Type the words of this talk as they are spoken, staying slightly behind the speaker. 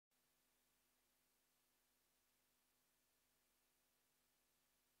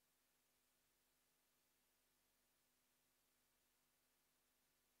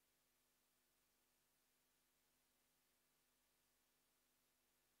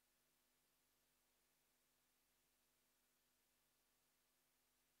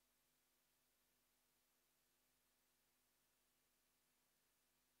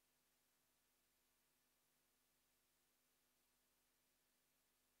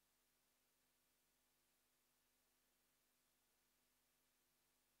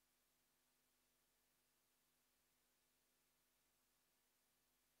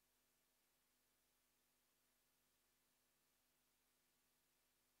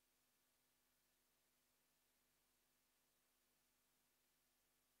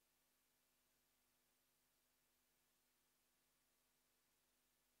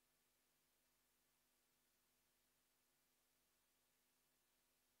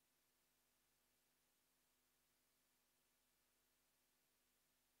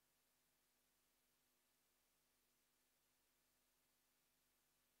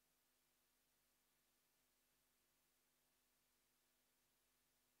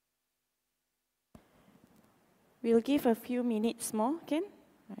We'll give a few minutes more, can?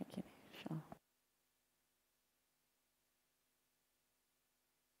 Okay, sure.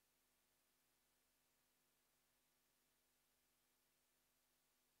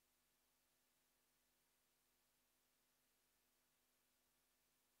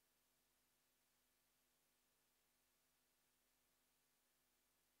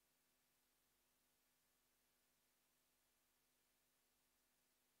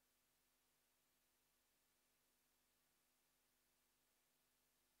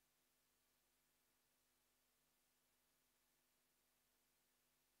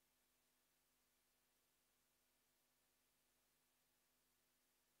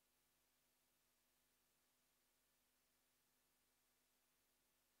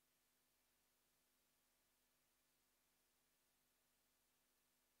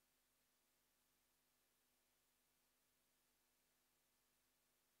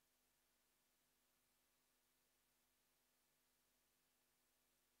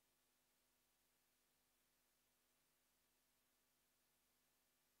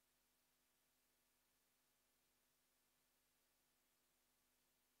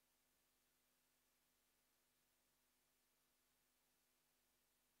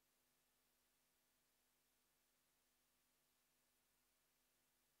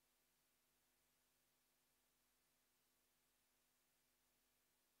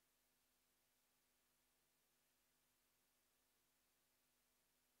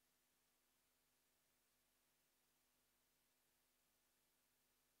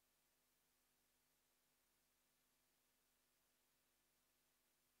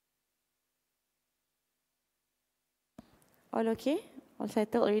 All okay? All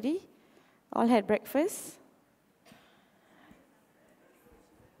settled already? All had breakfast?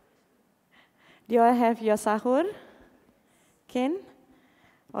 Do you all have your sahur? Can?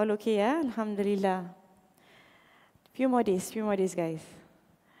 All okay, yeah? Alhamdulillah. Few more days, guys.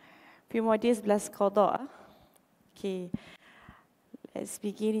 Few more days plus qada. Okay. Let's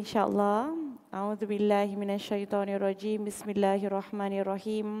begin, insyaAllah. A'udhu billahi minasyaitanir rajim.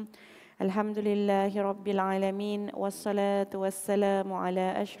 Bismillahirrahmanirrahim. Alhamdulillahi Rabbil Alamin. Wassalatu wassalamu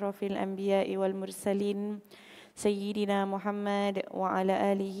ala ashrafil anbiya'i wal mursalin. Sayyidina Muhammad wa ala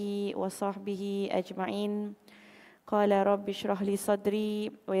alihi wa sahbihi ajma'in. Qala rabbi shrah li sadri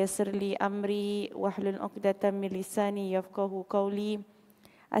wa yassir li amri wahlul 'uqdatam min lisani yafqahu qawli.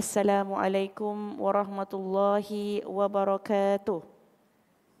 Assalamualaikum warahmatullahi wabarakatuh.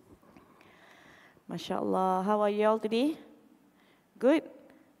 MashaAllah. How are you all today? Good?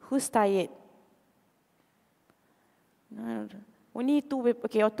 Who's tired? No, only two.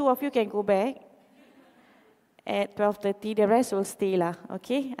 Okay, or two of you can go back at 12:30. The rest will stay lah.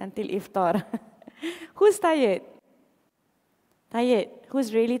 Okay, until iftar. Who's tired? Tired?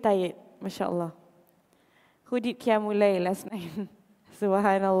 Who's really tired? MashaAllah. Who did Qiyamul Layl last night?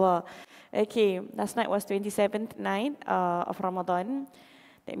 Subhanallah. Okay, last night was 27th night of Ramadan.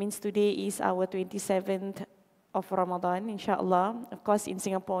 That means today is our 27th of Ramadan, insyaAllah. Of course, in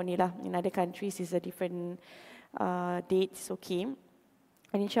Singapore only lah. In other countries, it's a different date, it's okay.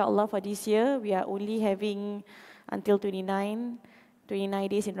 And insyaAllah for this year, we are only having until 29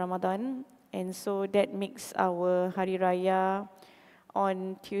 days in Ramadan. And so that makes our Hari Raya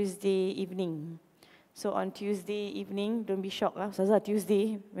on Tuesday evening. So on Tuesday evening, don't be shocked lah, Ustazah,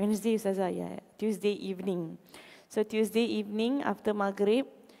 Tuesday, Wednesday, Ustazah, yeah, Tuesday evening. So Tuesday evening after Maghrib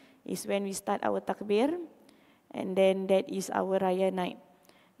is when we start our takbir, and then that is our Raya night.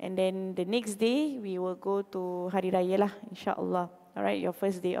 And then the next day, we will go to Hari Raya lah, insyaAllah. Alright, your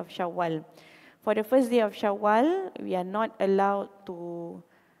first day of Shawwal. For the first day of Shawwal, we are not allowed to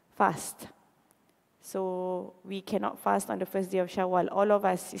fast. So we cannot fast on the first day of Shawwal. All of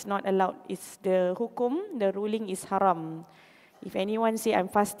us is not allowed. It's the hukum, the ruling is haram. If anyone say, I'm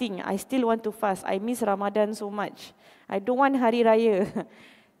fasting, I still want to fast. I miss Ramadan so much. I don't want Hari Raya.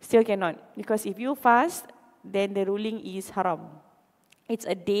 Still cannot. Because if you fast, then the ruling is haram. It's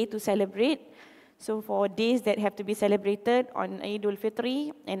a day to celebrate. So for days that have to be celebrated on Eidul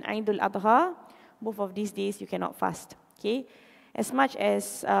Fitri and Eidul Adha, both of these days you cannot fast. Okay? As much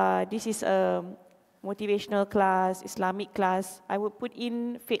as this is a motivational class, Islamic class, I would put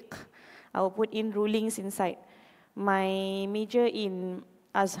in fiqh. I will put in rulings inside. My major in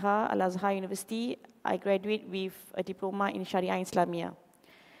Al-Azhar University, I graduate with a diploma in Sharia Islamiyah.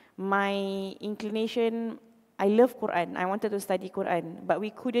 My inclination, I love Quran. I wanted to study Quran, but we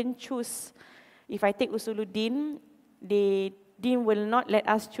couldn't choose. If I take Usuluddin, Din will not let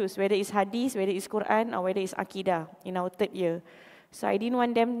us choose whether it's Hadith, whether it's Quran, or whether it's Akidah in our third year. So I didn't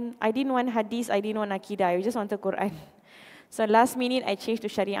want Hadith, I didn't want Akidah, I just wanted Quran. So last minute, I changed to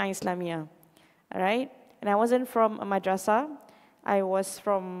Sharia Islamiyah. Alright? and I wasn't from a madrasah. I was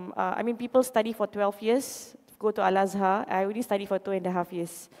from, people study for 12 years, go to Al-Azhar. I only studied for 2.5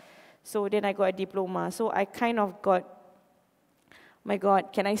 years. So then I got a diploma. So I kind of got, my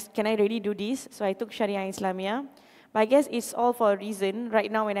God, can I really do this? So I took Sharia Islamia. But I guess it's all for a reason.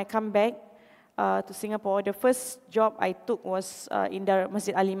 Right now when I come back to Singapore, the first job I took was in the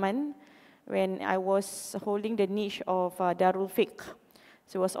Masjid Al-Iman, when I was holding the niche of Darul Fiqh.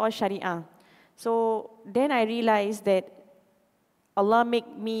 So it was all Sharia. So then I realized that Allah made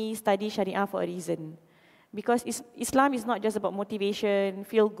me study Sharia for a reason. Because Islam is not just about motivation,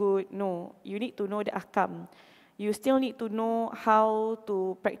 feel good. No, you need to know the ahkam. You still need to know how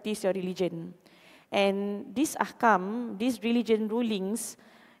to practice your religion. And these ahkam, these religion rulings,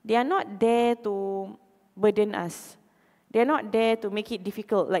 they are not there to burden us. They are not there to make it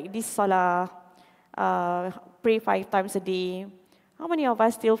difficult, like this salah, pray 5 times a day. How many of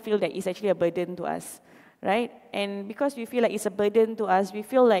us still feel that it's actually a burden to us, right? And because we feel like it's a burden to us, we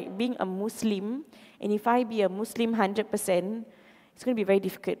feel like being a Muslim, and if I be a Muslim 100%, it's going to be very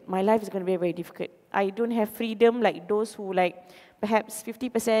difficult. My life is going to be very difficult. I don't have freedom like those who like perhaps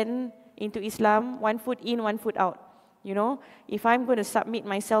 50% into Islam, 1 foot in, 1 foot out. You know, if I'm going to submit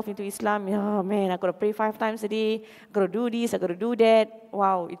myself into Islam, oh man, I've got to pray 5 times a day, I've got to do this, I've got to do that.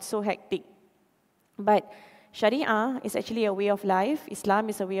 Wow, it's so hectic. But Sharia is actually a way of life. Islam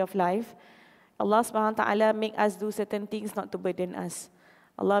is a way of life. Allah subhanahu wa ta'ala make us do certain things not to burden us.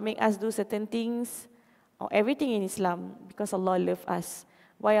 Allah make us do certain things, or everything in Islam, because Allah loves us.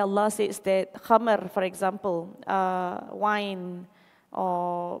 Why Allah says that khamar, for example, wine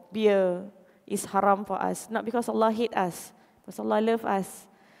or beer, is haram for us, not because Allah hate us, because Allah love us.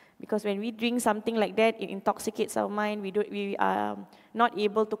 Because when we drink something like that, it intoxicates our mind. We are not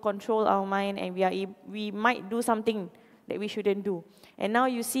able to control our mind, and we might do something that we shouldn't do. And now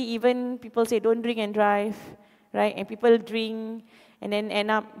you see, even people say don't drink and drive, right? And people drink and then end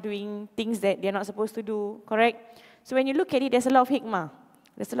up doing things that they're not supposed to do, correct? So when you look at it, there's a lot of hikmah.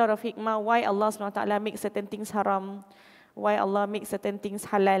 There's a lot of hikmah why Allah subhanahu wa ta'ala makes certain things haram, why Allah makes certain things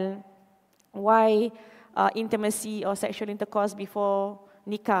halal, why intimacy or sexual intercourse before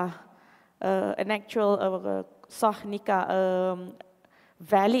nikah, an actual sah nikah,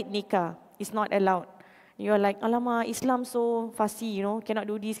 valid nikah is not allowed. You're like, alamak, Islam so fussy, you know, cannot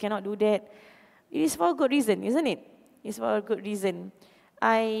do this, cannot do that. It is for a good reason, isn't it? It's for a good reason.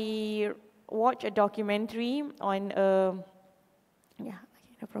 I watched a documentary on, no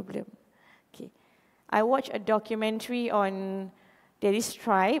problem. Okay, I watched a documentary on this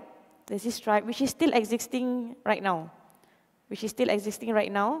tribe which is still existing right now.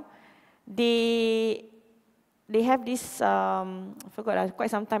 They have this, I forgot, quite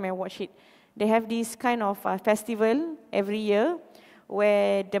some time I watched it. They have this kind of festival every year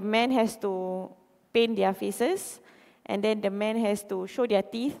where the man has to paint their faces, and then the man has to show their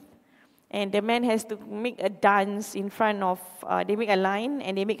teeth, and the man has to make a dance in front of, they make a line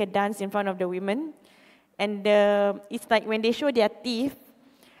and they make a dance in front of the women. And it's like when they show their teeth,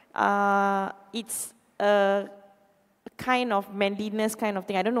 it's a kind of manliness kind of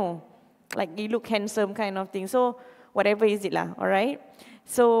thing, I don't know, like you look handsome kind of thing. So whatever is it lah, all right?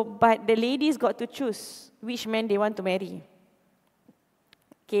 So, but the ladies got to choose which man they want to marry.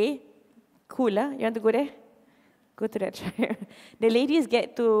 Okay, cool lah, you want to go there? Go to that tribe. The ladies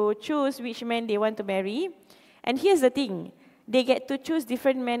get to choose which man they want to marry. And here's the thing, they get to choose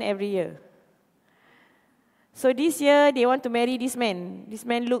different men every year. So this year, they want to marry this man. This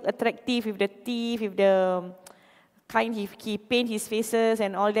man look attractive with the teeth, with the kind he paint his faces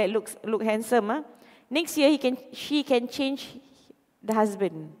and all that, look handsome. Huh? Next year, she can change the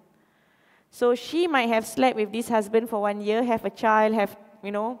husband. So she might have slept with this husband for 1 year, have a child,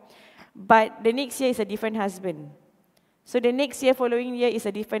 but the next year is a different husband. So the next year, following year is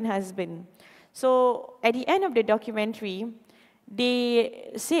a different husband. So at the end of the documentary,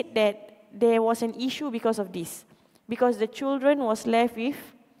 they said that there was an issue because of this. Because the children was left with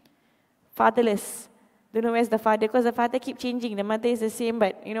fatherless. Don't know where's the father, because the father keep changing. The mother is the same,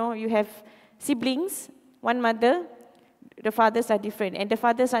 but you have siblings, one mother, the fathers are different. And the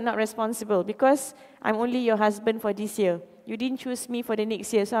fathers are not responsible because I'm only your husband for this year. You didn't choose me for the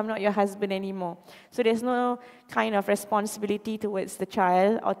next year, so I'm not your husband anymore. So there's no kind of responsibility towards the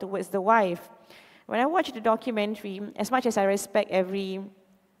child or towards the wife. When I watch the documentary, as much as I respect every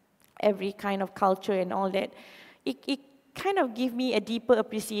kind of culture and all that, it kind of gave me a deeper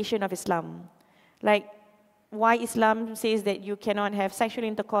appreciation of Islam. Like why Islam says that you cannot have sexual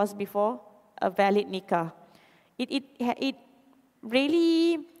intercourse before a valid nikah. It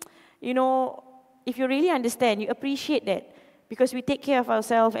really, if you really understand, you appreciate that. Because we take care of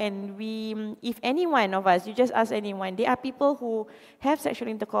ourselves, and if any one of us, you just ask anyone, there are people who have sexual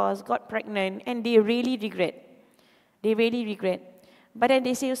intercourse, got pregnant, and they really regret. They really regret. But then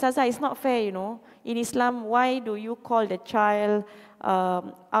they say, Ustazah, it's not fair, you know. In Islam, why do you call the child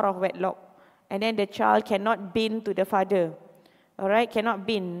out of wedlock? And then the child cannot bin to the father. All right, cannot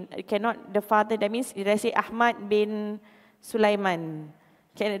bin. Cannot the father, that means, let's say Ahmad bin Sulaiman.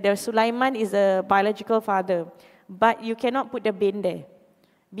 The Sulaiman is the biological father. But you cannot put the bin there.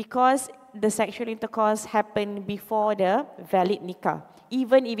 Because the sexual intercourse happened before the valid nikah.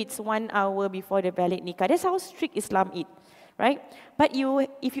 Even if it's 1 hour before the valid nikah. That's how strict Islam is. Right? But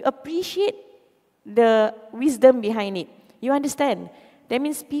if you appreciate the wisdom behind it, you understand. That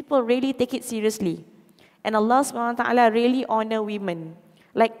means people really take it seriously. And Allah SWT really honor women.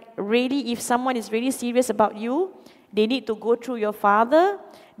 Like really, if someone is really serious about you, they need to go through your father.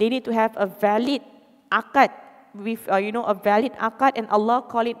 They need to have a valid akad, with a valid akad, and Allah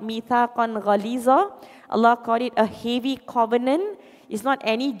call it mithaqan ghaliza. Allah call it a heavy covenant. It's not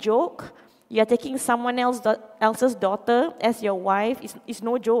any joke. You are taking someone else's daughter as your wife. It's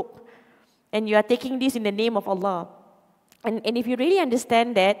no joke. And you are taking this in the name of Allah. And if you really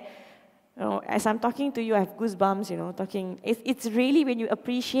understand that, as I'm talking to you, I have goosebumps, talking. It's really when you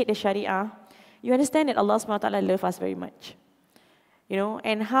appreciate the Sharia, you understand that Allah SWT loves us very much.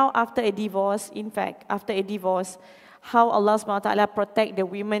 And how after a divorce, in fact, after a divorce, how Allah SWT protect the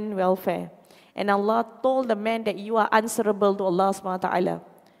women welfare. And Allah told the man that you are answerable to Allah SWT.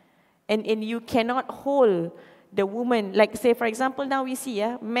 And you cannot hold the woman, like say for example, now we see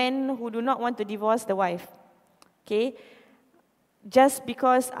men who do not want to divorce the wife. Okay? Just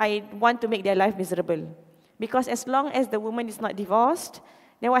because I want to make their life miserable. Because as long as the woman is not divorced,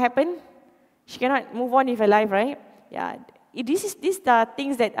 then what happened? She cannot move on with her life, right? Yeah. These are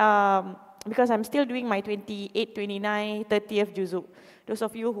things that, because I'm still doing my 28, 29, 30th juzuk. Those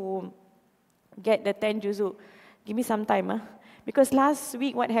of you who get the 10 juzuk, give me some time. Because last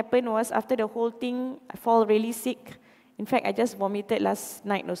week what happened was, after the whole thing, I fall really sick. In fact, I just vomited last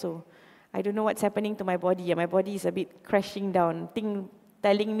night also. I don't know what's happening to my body. My body is a bit crashing down,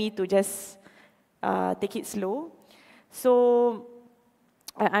 telling me to just take it slow. So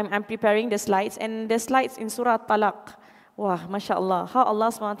I'm preparing the slides, and the slides in Surah Talaq. Wah, mashallah, how Allah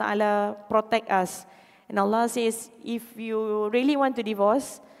SWT protect us. And Allah says, if you really want to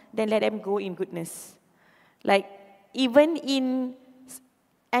divorce, then let them go in goodness. Like, even in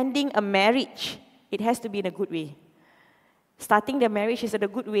ending a marriage, it has to be in a good way. Starting the marriage is in a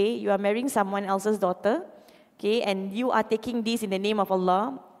good way. You are marrying someone else's daughter, okay, and you are taking this in the name of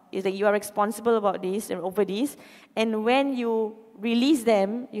Allah. Is that you are responsible about this and over this. And when you release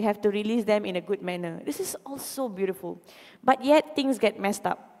them, you have to release them in a good manner. This is also beautiful. But yet things get messed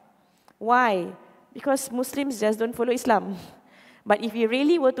up. Why? Because Muslims just don't follow Islam. But if you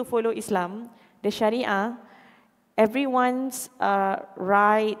really were to follow Islam, the Sharia, everyone's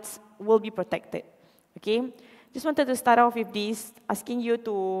rights will be protected. Okay? Just wanted to start off with this, asking you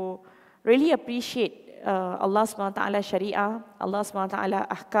to really appreciate Allah SWT Sharia, Allah SWT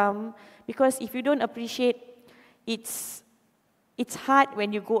Ahkam, because if you don't appreciate, it's hard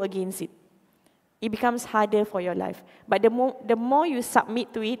when you go against it. It becomes harder for your life. But the more you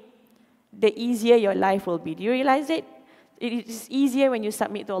submit to it, the easier your life will be. Do you realize it? It is easier when you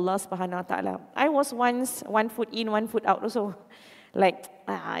submit to Allah Subhanahu Wa Taala. I was once 1 foot in, 1 foot out also. Like,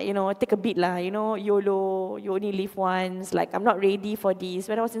 take a bit lah, YOLO, you only live once. Like, I'm not ready for this.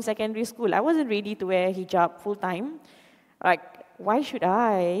 When I was in secondary school, I wasn't ready to wear hijab full time. Like, why should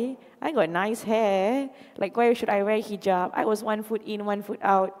I? I got nice hair. Like, why should I wear hijab? I was 1 foot in, 1 foot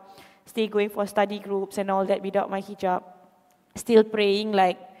out. Still going for study groups and all that without my hijab. Still praying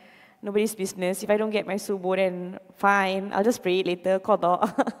like nobody's business. If I don't get my subuh, then fine. I'll just pray it later,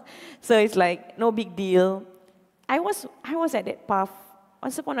 qada. So it's like, no big deal. I was at that path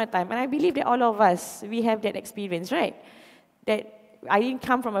once upon a time, and I believe that all of us, we have that experience, right? That I didn't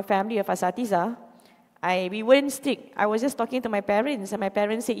come from a family of asatiza. We weren't strict. I was just talking to my parents, and my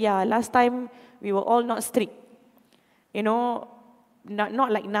parents said, yeah, last time we were all not strict. Not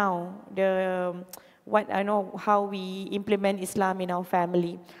like now. How we implement Islam in our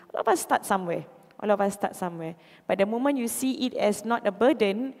family. All of us start somewhere. But the moment you see it as not a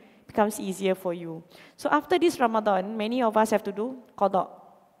burden, becomes easier for you. So after this Ramadan, many of us have to do qada.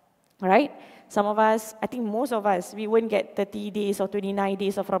 Right? Some of us, I think most of us, we won't get 30 days or 29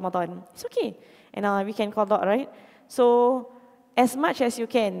 days of Ramadan. It's okay. And we can qada, right? So as much as you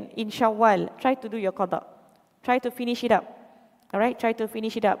can, in Shawwal, try to do your qada. Try to finish it up. Alright? Try to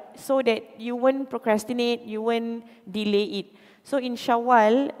finish it up. So that you won't procrastinate, you won't delay it. So in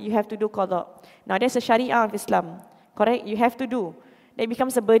Shawwal, you have to do qada. Now there's a Sharia of Islam. Correct? You have to do. That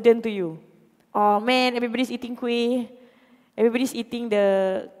becomes a burden to you. Oh man, everybody's eating kuih. Everybody's eating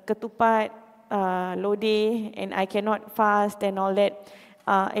the ketupat, lodeh, and I cannot fast and all that.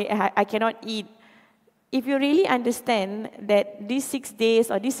 I cannot eat. If you really understand that these 6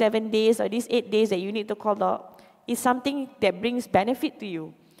 days or these 7 days or these 8 days that you need to call out is something that brings benefit to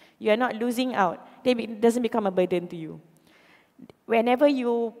you, you are not losing out, then it doesn't become a burden to you. Whenever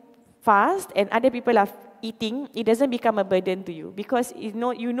you fast and other people are eating, it doesn't become a burden to you because you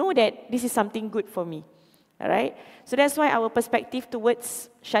know that this is something good for me. All right? So that's why our perspective towards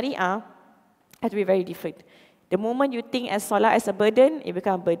Sharia has to be very different. The moment you think as Salah as a burden, it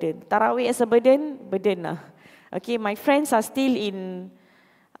becomes a burden. Tarawih as a burden, burden lah. Okay, my friends are still in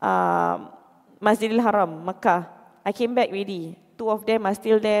Masjidil Haram, Makkah. I came back already. 2 of them are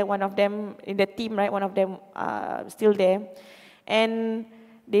still there. One of them in the team, right? One of them still there. And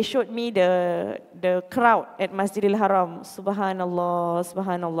they showed me the crowd at Masjidil Haram. Subhanallah,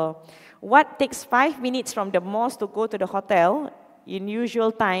 subhanallah. What takes 5 minutes from the mosque to go to the hotel in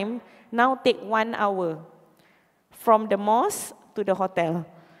usual time, now take 1 hour from the mosque to the hotel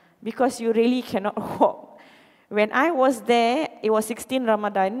because you really cannot walk. When I was there, it was 16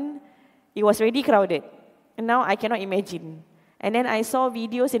 Ramadan, it was already crowded. And now I cannot imagine. And then I saw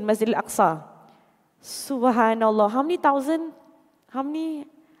videos in Masjid Al-Aqsa. Subhanallah, how many thousand? How many?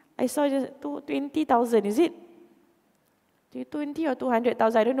 I saw just 20,000, is it? 20 or 200,000,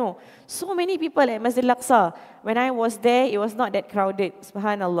 I don't know. So many people at Masjid Al-Aqsa. When I was there, it was not that crowded,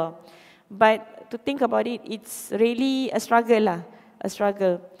 subhanallah. But to think about it, it's really a struggle lah, a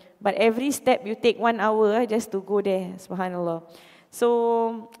struggle. But every step you take 1 hour just to go there, subhanallah.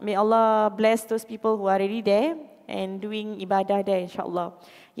 So may Allah bless those people who are already there and doing ibadah there, insyaAllah.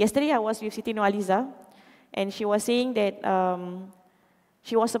 Yesterday I was with Siti Noaliza and she was saying that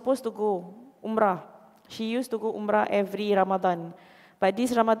she was supposed to go Umrah. She used to go Umrah every Ramadan. But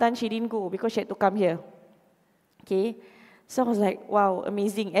this Ramadan she didn't go because she had to come here. Okay. So I was like, wow,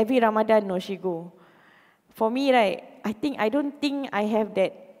 amazing. Every Ramadan, no, she go. For me, right, I don't think I have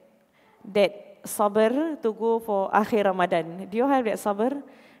that sabr to go for akhir Ramadan. Do you have that sabr?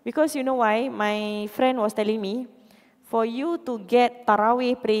 Because you know why? My friend was telling me, for you to get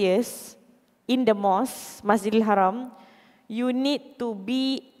Tarawih prayers in the mosque, Masjidil Haram, you need to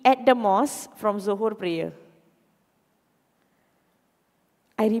be at the mosque from Zuhur prayer.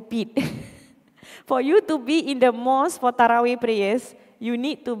 I repeat. For you to be in the mosque for Tarawih prayers, you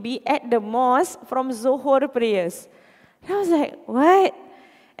need to be at the mosque from Zuhur prayers. And I was like, what?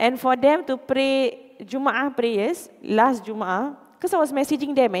 And for them to pray Jum'ah prayers, last Jum'ah, because I was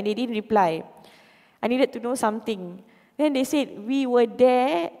messaging them and they didn't reply. I needed to know something. Then they said, we were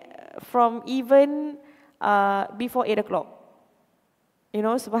there from even before 8 o'clock. You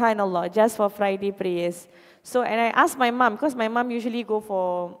know, subhanallah, just for Friday prayers. So, and I asked my mom, because my mom usually go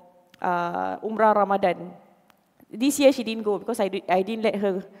for Umrah Ramadan. This year she didn't go because I didn't let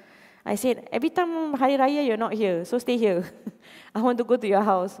her. I said, every time Hari Raya you're not here, so stay here. I want to go to your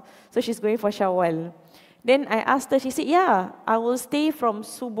house. So she's going for Shawwal. Then I asked her, she said, yeah, I will stay from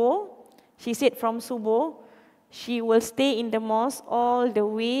Subuh. She said from Subuh, she will stay in the mosque all the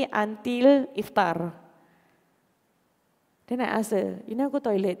way until Iftar. Then I asked her, you never go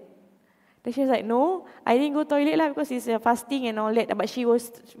toilet? Then she was like, no, I didn't go toilet lah because it's fasting and all that. But she will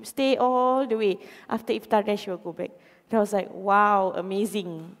stay all the way. After iftar, then she will go back. Then I was like, wow,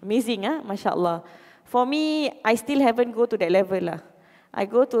 amazing. Amazing, mashallah. For me, I still haven't go to that level lah. I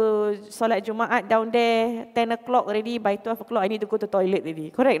go to Salat Jumaat down there, 10 o'clock already, by 12 o'clock I need to go to toilet already.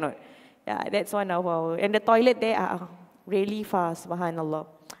 Correct or not? Yeah, that's one of our, and the toilet there are really fast, subhanallah.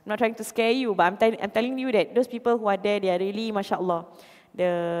 I'm not trying to scare you, but I'm telling you that those people who are there, they are really, mashallah.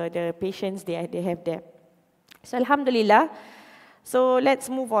 The patients they have there. So alhamdulillah. So let's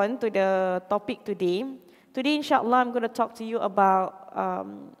move on to the topic today. Today, inshallah, I'm going to talk to you about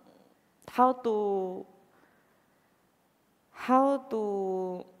how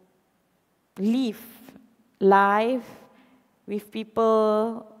to live life with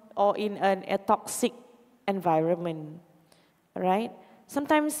people or in a toxic environment. Right?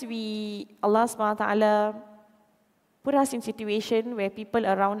 Sometimes Allah subhanahu wa ta'ala put us in situation where people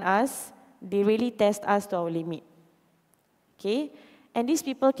around us, they really test us to our limit. Okay? And these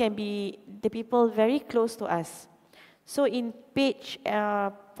people can be the people very close to us. So in page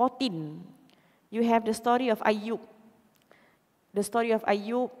 14, you have the story of Ayub. The story of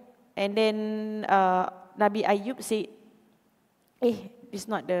Ayub, and then Nabi Ayub said, this is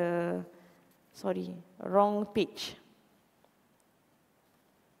not the, sorry, wrong page.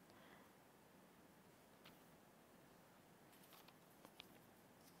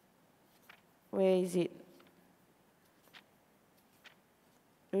 Where is it?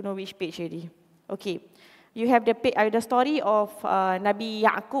 Don't know which page already. Okay. You have the story of Nabi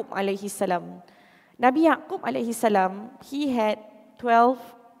Yaqub alayhi salam. Nabi Yaqub alayhi salam, he had 12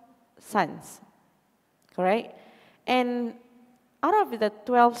 sons. Correct? And out of the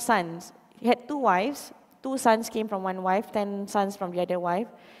 12 sons, he had 2 wives. 2 sons came from one wife, 10 sons from the other wife.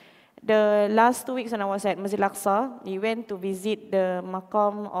 The last 2 weeks when I was at Masjid Al-Aqsa, we went to visit the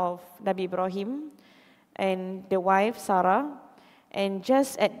maqam of Nabi Ibrahim and the wife Sarah. And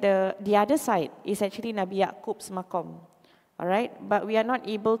just at the other side is actually Nabi Yaqub's maqam. Alright? But we are not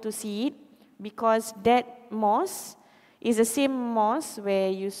able to see it because that mosque is the same mosque where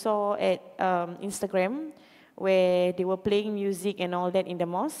you saw at Instagram, where they were playing music and all that in the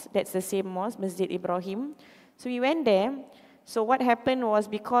mosque. That's the same mosque, Masjid Ibrahim. So we went there. So what happened was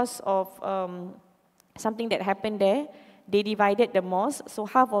because of something that happened there, they divided the mosque. So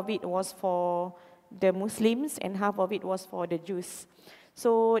half of it was for the Muslims and half of it was for the Jews.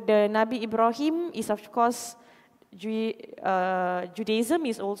 So the Nabi Ibrahim is of course, Judaism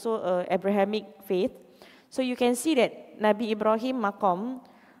is also an Abrahamic faith. So you can see that Nabi Ibrahim maqam,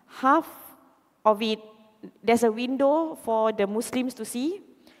 half of it, there's a window for the Muslims to see,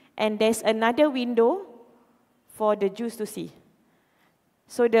 and there's another window for the Jews to see.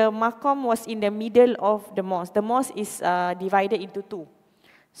 So the maqam was in the middle of the mosque. The mosque is divided into 2.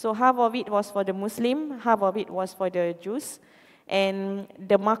 So half of it was for the Muslim, half of it was for the Jews. And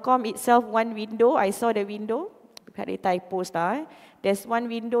the maqam itself, one window, I saw the window, there's one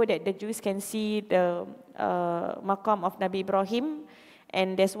window that the Jews can see the maqam of Nabi Ibrahim,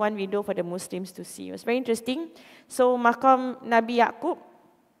 and there's one window for the Muslims to see. It was very interesting. So maqam Nabi Yaqub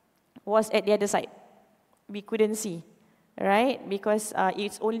was at the other side. We couldn't see, right? Because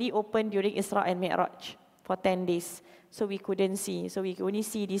it's only open during Isra and Mi'raj for 10 days. So we couldn't see. So we could only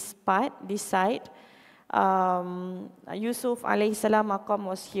see this part, this side. Yusuf alayhi salam maqam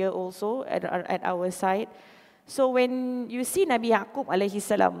was here also at our side. So when you see Nabi Yaqub alayhi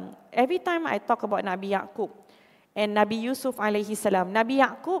salam, every time I talk about Nabi Yaqub and Nabi Yusuf alayhi salam, Nabi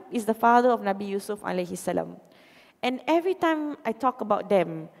Yaqub is the father of Nabi Yusuf alayhi salam. And every time I talk about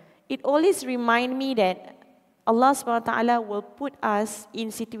them, it always reminds me that Allah subhanahu wa ta'ala will put us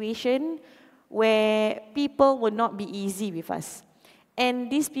in situation where people will not be easy with us. And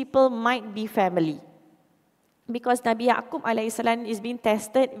these people might be family. Because Nabi Yaqub alayhi salam is being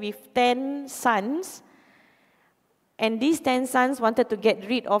tested with 10 sons. And these 10 sons wanted to get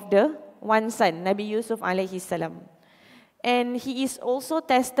rid of the one son, Nabi Yusuf alayhi salam. And he is also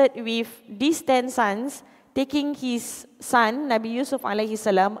tested with these 10 sons, taking his son, Nabi Yusuf alayhi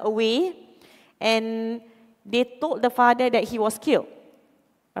salam, away. And they told the father that he was killed,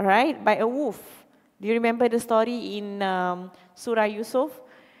 all right, by a wolf. Do you remember the story in Surah Yusuf?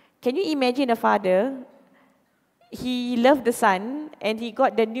 Can you imagine a father? He loved the son, and he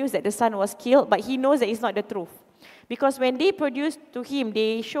got the news that the son was killed, but he knows that it's not the truth. Because when they produced to him,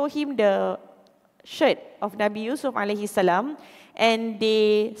 they show him the shirt of Nabi Yusuf alayhi salam, and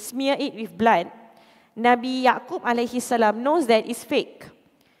they smear it with blood. Nabi Yaqub alayhi salam knows that it's fake.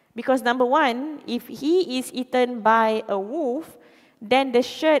 Because number one, if he is eaten by a wolf, then the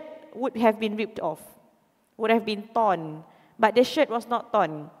shirt would have been ripped off, would have been torn. But the shirt was not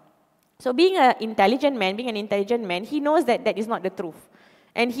torn. So being an intelligent man, he knows that that is not the truth.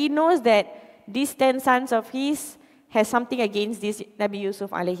 And he knows that these 10 sons of his has something against this Nabi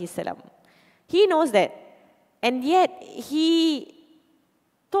Yusuf alayhi salam. He knows that. And yet he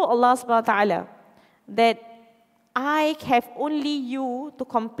told Allah subhanahu wa ta'ala that I have only you to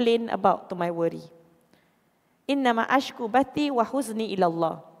complain about, to my worry. Innama ashku bati wa huzni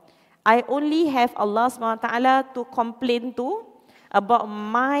ilallah. I only have Allah subhanahu wa ta'ala to complain to about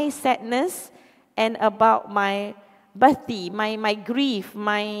my sadness and about my bati, my grief,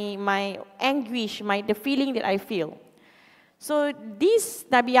 my anguish, the feeling that I feel. So this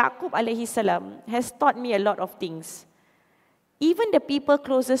Nabi Yaqub alayhi salam has taught me a lot of things. Even the people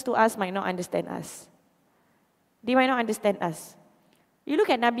closest to us might not understand us. They might not understand us. You look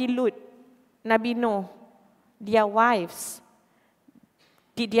at Nabi Lut, Nabi Noah, their wives.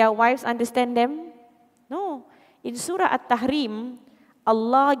 Did their wives understand them? No. In Surah At-Tahrim,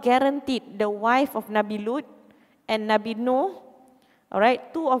 Allah guaranteed the wife of Nabi Lut and Nabi Noah, all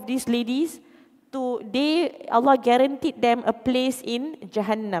right, 2 of these ladies, Allah guaranteed them a place in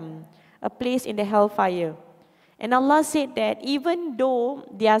Jahannam, a place in the hellfire. And Allah said that even though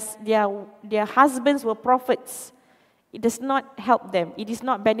their husbands were prophets, it does not help them. It is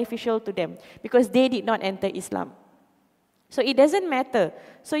not beneficial to them because they did not enter Islam. So it doesn't matter.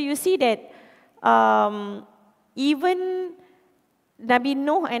 So you see that even Nabi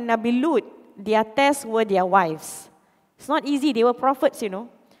Nuh and Nabi Lut, their tests were their wives. It's not easy. They were prophets, you know.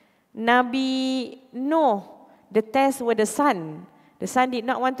 Nabi Noah, the test were the son. The son did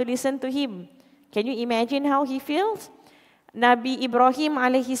not want to listen to him. Can you imagine how he feels? Nabi Ibrahim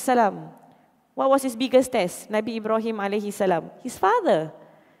alayhi salam. What was his biggest test? Nabi Ibrahim alayhi salam. His father,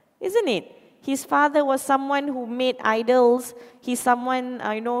 isn't it? His father was someone who made idols. He's someone,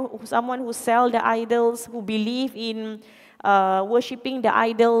 someone who sell the idols, who believe in worshipping the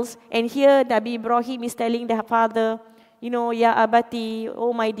idols. And here Nabi Ibrahim is telling the father, Ya Abati,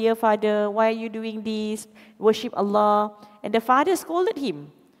 oh my dear father, why are you doing this? Worship Allah. And the father scolded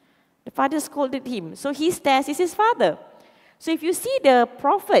him. The father scolded him. So his test is his father. So if you see the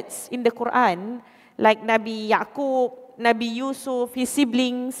prophets in the Quran, like Nabi Yaqub, Nabi Yusuf, his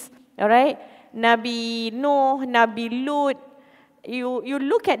siblings, all right, Nabi Noah, Nabi Lut, you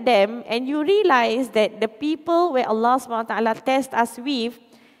look at them and you realize that the people where Allah SWT tests us with,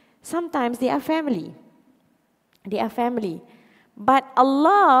 sometimes they are family. They are family. But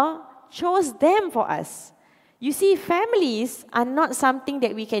Allah chose them for us. You see, families are not something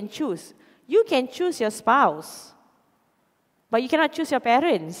that we can choose. You can choose your spouse, but you cannot choose your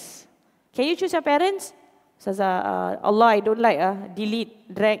parents. Can you choose your parents? Ustazah, Allah, I don't like,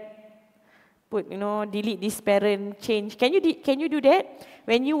 delete, drag, put, delete this parent, change. Can you do that?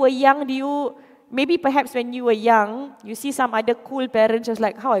 When you were young, maybe perhaps when you were young, you see some other cool parents, just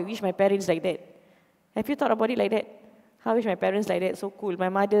like, how I wish my parents like that. Have you thought about it like that? How I wish my parents like that, so cool. My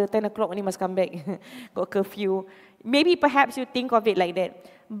mother, 10 o'clock only must come back. Got curfew. Maybe perhaps you think of it like that.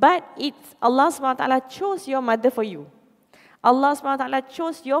 But it's Allah SWT chose your mother for you. Allah SWT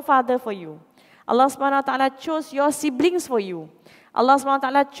chose your father for you. Allah SWT chose your siblings for you. Allah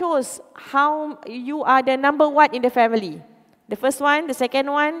SWT chose how you are the number one in the family. The first one, the second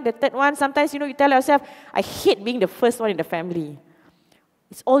one, the third one. Sometimes, you tell yourself, I hate being the first one in the family.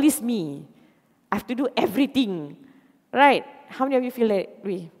 It's always me. I have to do everything. Right? How many of you feel that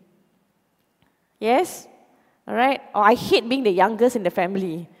way? Yes? All right? Or I hate being the youngest in the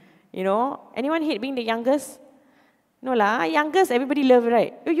family. Anyone hate being the youngest? No lah, youngest everybody love,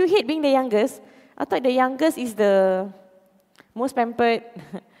 right? Oh, you hate being the youngest? I thought the youngest is the most pampered.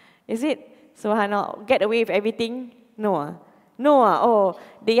 Is it? Subhanallah, get away with everything? No. Oh,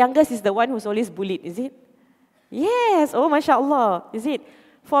 the youngest is the one who's always bullied, is it? Yes, oh mashallah, is it?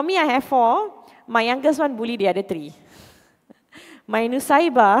 For me, I have 4. My youngest one bullied the other 3. My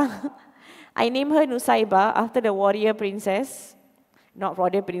Nusaibah, I named her Nusaibah after the warrior princess. Not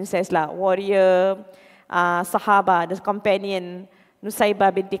warrior princess lah, warrior Sahaba, the companion,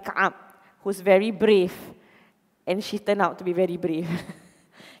 Nusaibah binti Ka'ab, who's very brave. And she turned out to be very brave.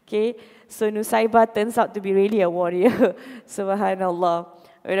 Okay, so Nusaibah turns out to be really a warrior. Subhanallah.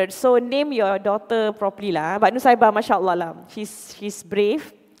 So name your daughter properly lah. But Nusaibah, mashallah lah, she's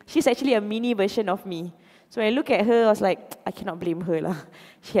brave. She's actually a mini version of me. So when I look at her, I was like, I cannot blame her lah.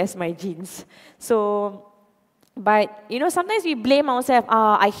 She has my genes. So, but sometimes we blame ourselves.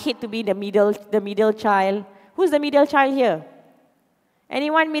 I hate to be the middle child. Who's the middle child here?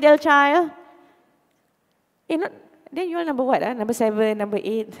 Anyone middle child? Then you're number what? Number 7, number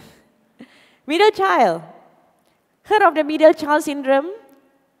 8. Middle child. Heard of the middle child syndrome?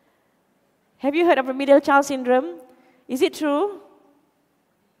 Have you heard of the middle child syndrome? Is it true?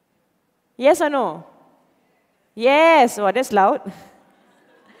 Yes or no? Yes. Oh, that's loud.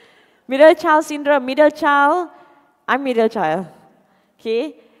 Middle child syndrome. Middle child. I'm middle child.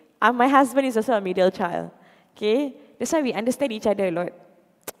 Okay. My husband is also a middle child. Okay. That's why we understand each other a lot.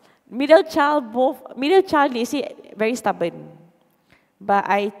 Middle child, they say very stubborn. But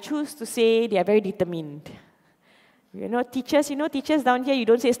I choose to say they are very determined. Teachers down here, you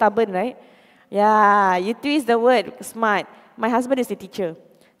don't say stubborn, right? Yeah, you twist the word, smart. My husband is a teacher.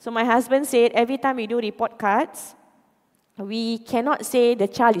 So my husband said, every time we do report cards, we cannot say the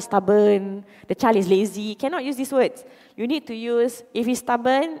child is stubborn, the child is lazy. Cannot use these words. You need to use, if he's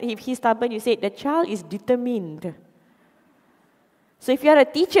stubborn, you say the child is determined. So if you are a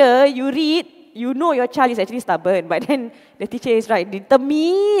teacher, you read, you know your child is actually stubborn, but then the teacher is right,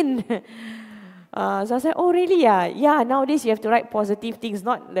 determined. So I said, oh really? Yeah, nowadays you have to write positive things,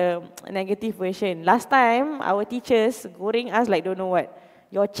 not the negative version. Last time, our teachers goreng us like don't know what.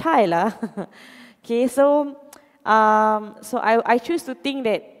 Your child, Okay, so I choose to think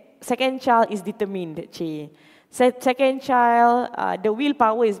that second child is determined, Second child, the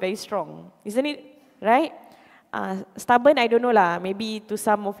willpower is very strong, isn't it? Right? Stubborn, I don't know lah, maybe to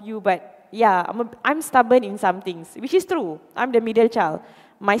some of you, but yeah, I'm stubborn in some things, which is true. I'm the middle child.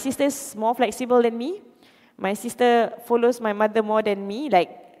 My sister is more flexible than me. My sister follows my mother more than me,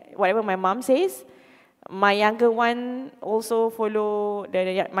 like whatever my mom says. My younger one also follow,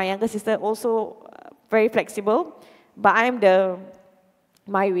 my younger sister also very flexible, but I'm the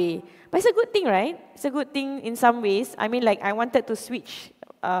my way. But it's a good thing, right? It's a good thing in some ways. I mean, like I wanted to switch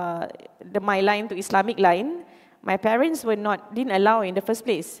my line to Islamic line. My parents didn't allow in the first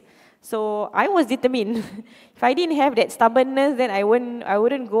place. So I was determined. If I didn't have that stubbornness, then I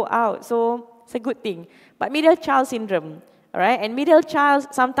wouldn't go out. So it's a good thing. But middle child syndrome, all right? And middle child,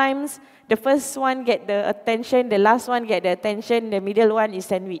 sometimes the first one get the attention, the last one get the attention, the middle one is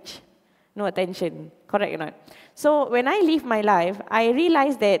sandwich. No attention, correct or not? So when I live my life, I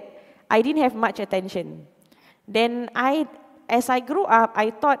realized that I didn't have much attention. Then as I grew up,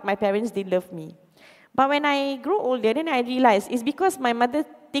 I thought my parents didn't love me. But when I grew older, then I realized it's because my mother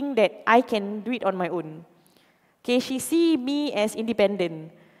think that I can do it on my own. Okay, she see me as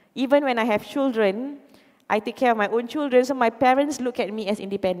independent. Even when I have children, I take care of my own children, so my parents look at me as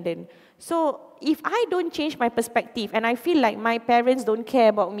independent. So if I don't change my perspective, and I feel like my parents don't care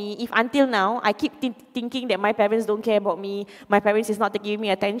about me, if until now I keep thinking that my parents don't care about me, my parents is not giving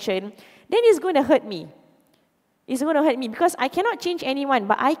me attention, then it's going to hurt me. It's going to hurt me because I cannot change anyone,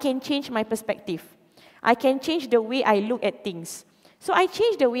 but I can change my perspective. I can change the way I look at things. So I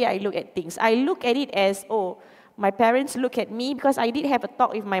changed the way I look at things. I look at it as, oh, my parents look at me because I did have a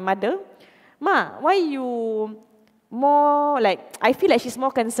talk with my mother. Ma, why you more like, I feel like she's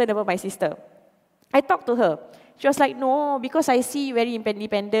more concerned about my sister. I talked to her. She was like, no, because I see you very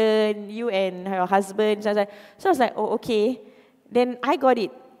independent, you and her husband. So I was like, oh, okay. Then I got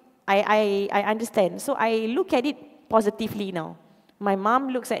it. I understand. So I look at it positively now. My mom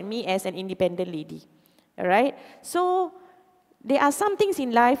looks at me as an independent lady. All right? So there are some things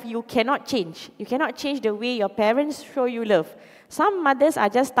in life you cannot change. You cannot change the way your parents show you love. Some mothers are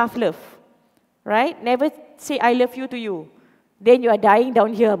just tough love. Right? Never say I love you to you. Then you are dying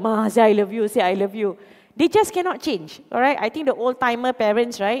down here. Ma, say I love you, say I love you. They just cannot change. All right? I think the old-timer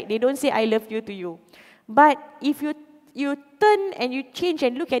parents, right? They don't say I love you to you. But if you turn and you change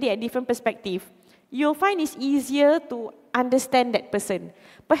and look at it at different perspective, you'll find it's easier to understand that person.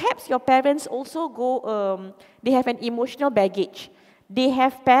 Perhaps your parents also they have an emotional baggage. They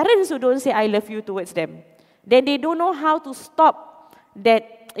have parents who don't say I love you towards them. Then they don't know how to stop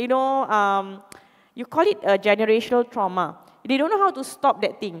that, you call it a generational trauma. They don't know how to stop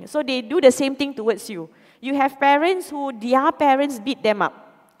that thing. So they do the same thing towards you. You have parents who their parents beat them up.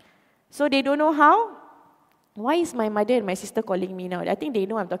 So they don't know how. Why is my mother and my sister calling me now? I think they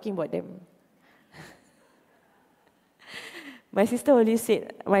know I'm talking about them. My sister always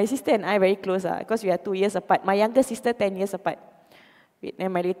said, my sister and I very close because we are 2 years apart. My younger sister 10 years apart. Wait,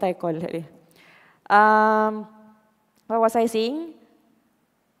 then my later I call her. What was I saying?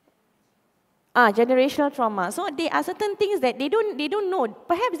 Generational trauma. So there are certain things that they don't know.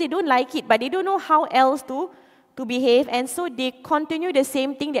 Perhaps they don't like it, but they don't know how else to behave, and so they continue the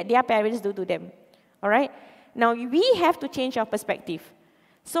same thing that their parents do to them. All right? Now we have to change our perspective.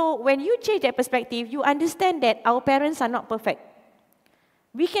 So when you change that perspective, you understand that our parents are not perfect.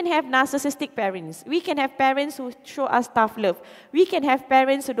 We can have narcissistic parents. We can have parents who show us tough love. We can have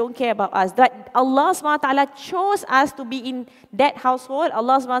parents who don't care about us. That Allah SWT chose us to be in that household.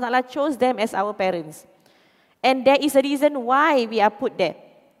 Allah SWT chose them as our parents. And there is a reason why we are put there.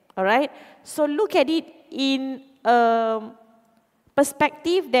 All right? So look at it in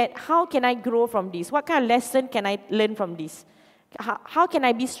perspective that how can I grow from this? What kind of lesson can I learn from this? How can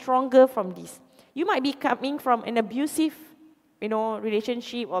I be stronger from this? You might be coming from an abusive,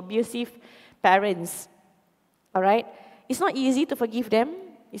 relationship or abusive parents. All right? It's not easy to forgive them.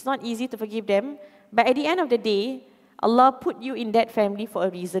 It's not easy to forgive them. But at the end of the day, Allah put you in that family for a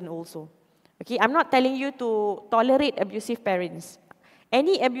reason also. Okay? I'm not telling you to tolerate abusive parents.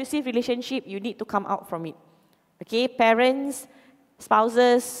 Any abusive relationship, you need to come out from it. Okay? Parents,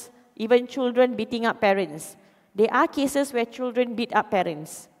 spouses, even children beating up parents. There are cases where children beat up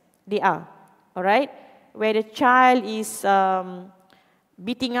parents. They are. All right? Where the child is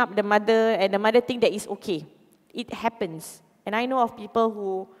beating up the mother and the mother thinks that it's okay. It happens. And I know of people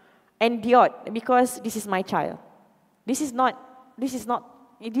who endured because this is my child. This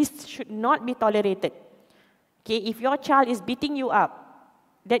should not be tolerated. Okay? If your child is beating you up,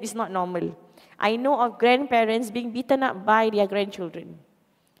 that is not normal. I know of grandparents being beaten up by their grandchildren.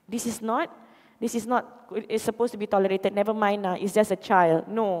 This is not it's supposed to be tolerated. Never mind, it's just a child.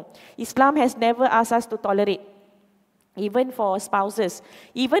 No. Islam has never asked us to tolerate. Even for spouses.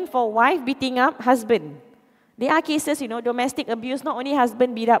 Even for wife beating up husband. There are cases, domestic abuse, not only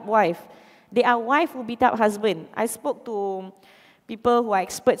husband beat up wife. There are wife who beat up husband. I spoke to people who are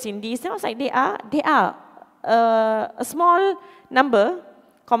experts in this. I was like, they are a small number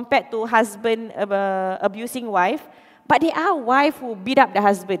compared to husband abusing wife. But there are wives who beat up the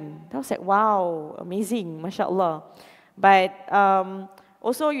husband. I was like, wow, amazing, mashallah. But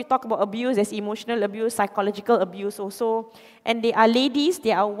Also, you talk about abuse, there's emotional abuse, psychological abuse also. And there are ladies,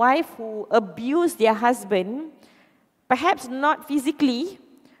 there are wives who abuse their husband, perhaps not physically,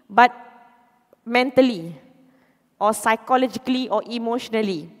 but mentally, or psychologically, or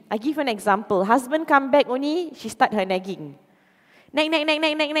emotionally. I give you an example. Husband come back only, she start her nagging. Nag,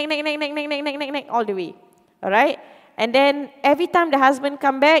 all the way. Alright? And then every time the husband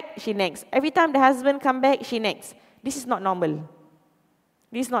come back, she nags. Every time the husband come back, she nags. This is not normal.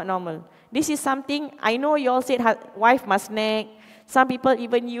 This is not normal. This is something, I know you all said wife must nag. Some people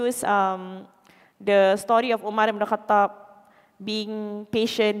even use the story of Umar ibn Khattab being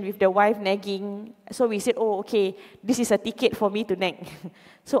patient with the wife nagging. So we said, oh, okay, this is a ticket for me to nag.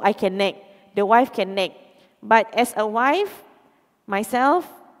 So I can nag. The wife can nag. But as a wife, myself,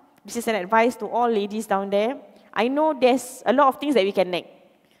 this is an advice to all ladies down there. I know there's a lot of things that we can nag,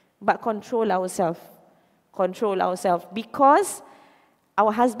 but control ourselves. Control ourselves. Because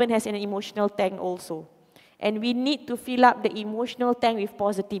our husband has an emotional tank also. And we need to fill up the emotional tank with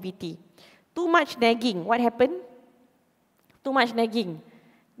positivity. Too much nagging, what happened? Too much nagging.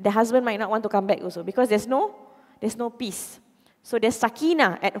 The husband might not want to come back also because there's no peace. So there's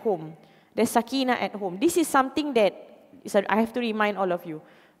sakina at home. There's sakina at home. This is something that I have to remind all of you.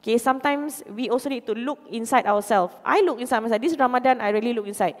 Okay, sometimes we also need to look inside ourselves. I look inside myself. This Ramadan, I really look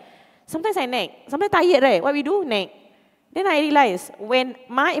inside. Sometimes I nag. Sometimes tired, right? What we do? Nag. Then I realize when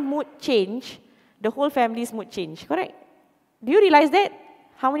my mood change, the whole family's mood change. Correct? Do you realize that?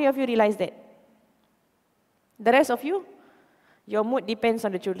 How many of you realize that? The rest of you? Your mood depends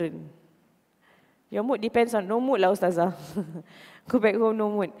on the children. Your mood depends on, no mood lah Ustazah. Go back home, no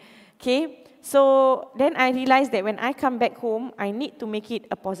mood. Okay, so then I realized that when I come back home, I need to make it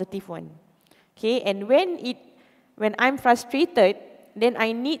a positive one. Okay, and when I'm frustrated, then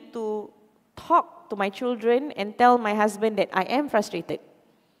I need to talk to my children and tell my husband that I am frustrated.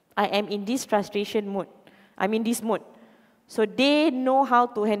 I am in this frustration mood. I'm in this mood. So they know how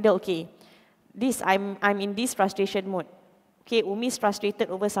to handle, okay, I'm in this frustration mode. Okay, Umi's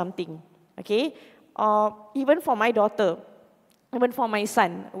frustrated over something. Okay, even for my daughter, even for my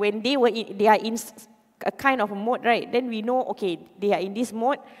son, when they are in a kind of a mode, right? Then we know, okay, they are in this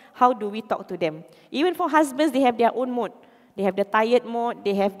mode. How do we talk to them? Even for husbands, they have their own mode. They have the tired mode.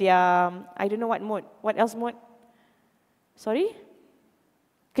 They have their I don't know what mode. What else mode? Sorry,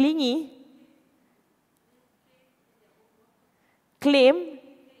 clingy, claim,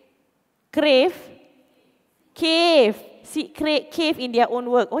 crave, cave. See, cave in their own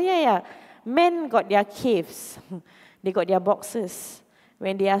work. Oh yeah. Men got their caves. They got their boxes.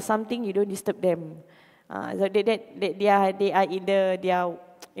 When they are something, you don't disturb them. So they are in their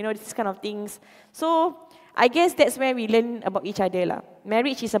this kind of things. So I guess that's where we learn about each other lah.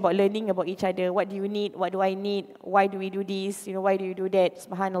 Marriage is about learning about each other. What do you need? What do I need? Why do we do this? Why do you do that?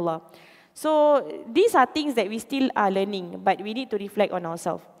 Subhanallah. So these are things that we still are learning, but we need to reflect on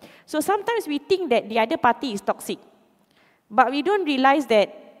ourselves. So sometimes we think that the other party is toxic, but we don't realize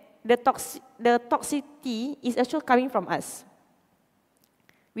that the toxicity is actually coming from us.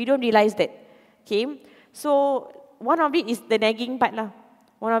 We don't realize that. Okay, so one of it is the nagging part lah.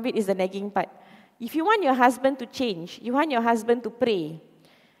 One of it is the nagging part. If you want your husband to change, you want your husband to pray.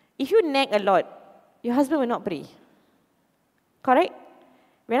 If you nag a lot, your husband will not pray. Correct?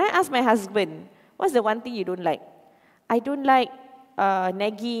 When I ask my husband, what's the one thing you don't like? I don't like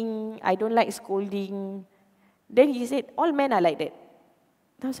nagging. I don't like scolding. Then he said, all men are like that.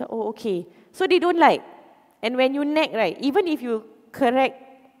 I was like, oh, okay. So they don't like. And when you nag, right, even if you correct,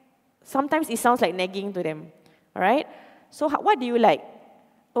 sometimes it sounds like nagging to them. All right? So what do you like?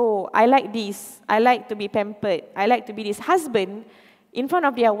 Oh, I like this. I like to be pampered. I like to be this. Husband, in front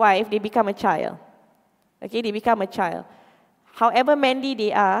of their wife, they become a child. Okay, they become a child. However manly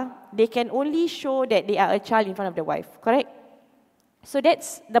they are, they can only show that they are a child in front of the wife. Correct? So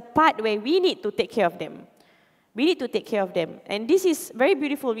that's the part where we need to take care of them. We need to take care of them. And this is very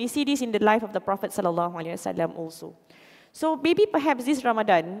beautiful. We see this in the life of the Prophet ﷺ also. So maybe perhaps this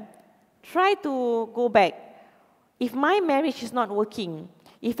Ramadan, try to go back. If my marriage is not working,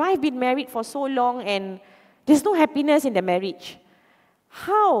 if I've been married for so long and there's no happiness in the marriage,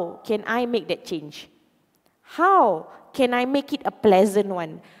 how can I make that change? How can I make it a pleasant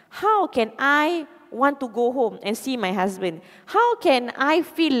one? How can I want to go home and see my husband? How can I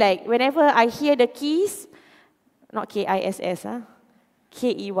feel like whenever I hear the keys, not K-I-S-S,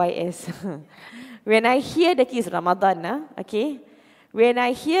 K-E-Y-S. When I hear the keys, Ramadan, okay? When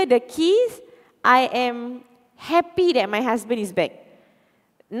I hear the keys, I am happy that my husband is back.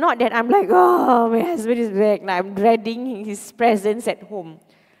 Not that I'm like, oh, my husband is back. Now I'm dreading his presence at home.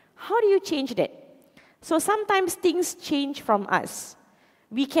 How do you change that? So sometimes things change from us.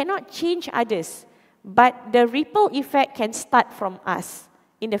 We cannot change others, but the ripple effect can start from us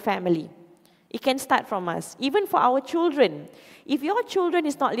in the family. It can start from us. Even for our children. If your children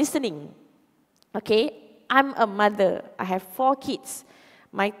is not listening, okay, I'm a mother. I have 4 kids.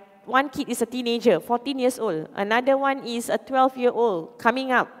 My one kid is a teenager, 14 years old. Another one is a 12-year-old,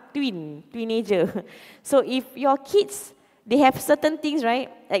 coming up, teenager. So if your kids, they have certain things, right?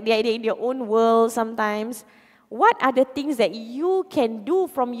 Like they're in their own world sometimes. What are the things that you can do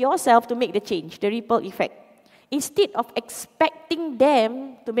from yourself to make the change, the ripple effect, instead of expecting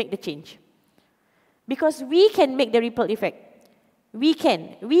them to make the change? Because we can make the ripple effect. We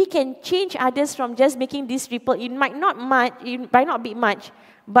can change others from just making this ripple. It might not be much,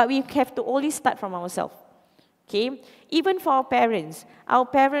 but we have to only start from ourselves. Okay? Even for our parents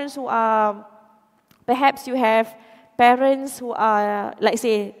who are, perhaps you have parents who are, like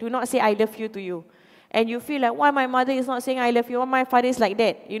say, do not say I love you to you. And you feel like, why my mother is not saying I love you, why my father is like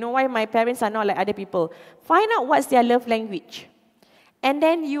that? You know, why my parents are not like other people? Find out what's their love language. And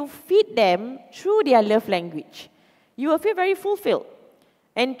then you feed them through their love language. You will feel very fulfilled.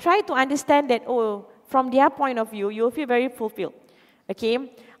 And try to understand that, oh, from their point of view, you will feel very fulfilled.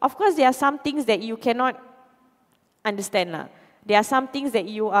 Okay? Of course, there are some things that you cannot understand. There are some things that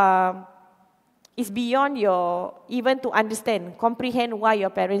it's beyond your, even to understand, comprehend why your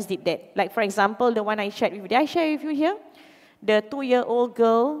parents did that. Like, for example, the one I shared with you. Did I share with you here? The 2-year-old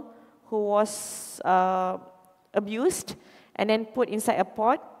girl who was abused and then put inside a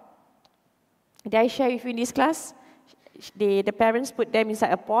pot. Did I share with you in this class? The parents put them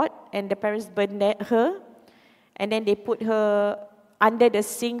inside a pot and the parents burned her. And then they put her under the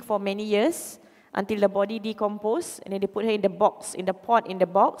sink for many years until the body decomposed. And then they put her in the box, in the pot, in the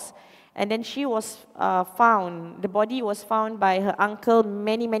box. And then she was found, the body was found by her uncle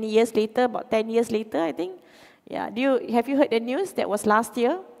many, many years later, about 10 years later, I think. Yeah. Have you heard the news? That was last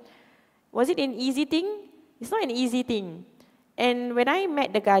year. Was it an easy thing? It's not an easy thing. And when I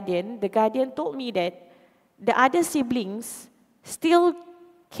met the guardian told me that the other siblings still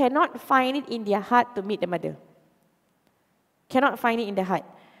cannot find it in their heart to meet the mother. Cannot find it in the heart.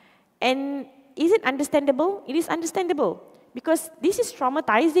 And is it understandable? It is understandable. Because this is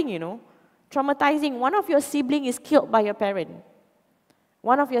traumatizing, you know. Traumatizing. One of your siblings is killed by your parent.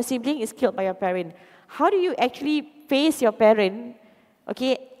 One of your siblings is killed by your parent. How do you actually face your parent?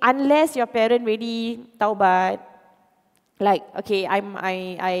 Okay, unless your parent really taubat, like, okay, I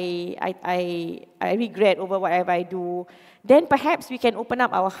regret over whatever I do, then perhaps we can open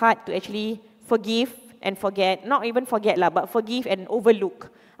up our heart to actually forgive and forget. Not even forget, but forgive and overlook.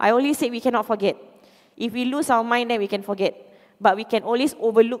 I always say we cannot forget. If we lose our mind, then we can forget. But we can always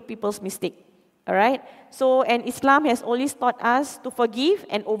overlook people's mistake. Alright? So, and Islam has always taught us to forgive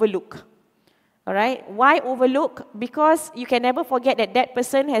and overlook. Alright? Why overlook? Because you can never forget that that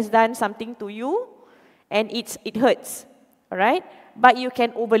person has done something to you and it hurts. Alright? But you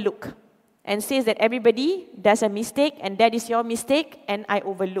can overlook. And says that everybody does a mistake and that is your mistake and I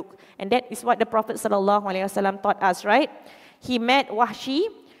overlook. And that is what the Prophet ﷺ taught us, right? He met Wahshi,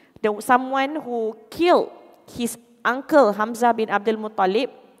 someone who killed his uncle Hamzah bin Abdul Muttalib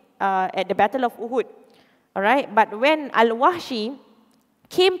at the Battle of Uhud. Alright, but when Al-Wahshi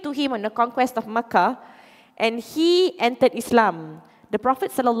came to him on the conquest of Makkah and he entered Islam, the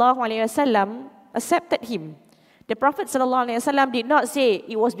Prophet ﷺ accepted him. The Prophet ﷺ did not say,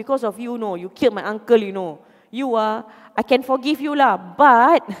 it was because of you, no, you killed my uncle, you know. I can forgive you lah,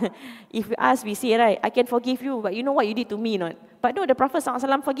 but if you ask, we say, right, I can forgive you, but you know what you did to me, not? But no, the Prophet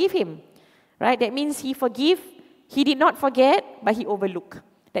ﷺ forgive him. Right? That means he did not forget, but he overlooked.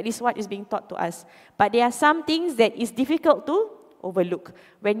 That is what is being taught to us. But there are some things that is difficult to overlook.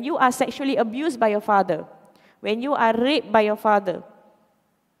 When you are sexually abused by your father, when you are raped by your father,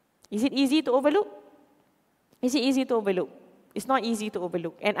 is it easy to overlook? Is it easy to overlook? It's not easy to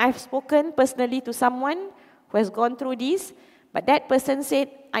overlook. And I've spoken personally to someone who has gone through this, but that person said,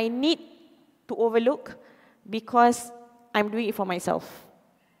 I need to overlook because I'm doing it for myself.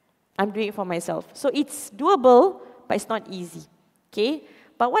 I'm doing it for myself. So it's doable, but it's not easy. Okay?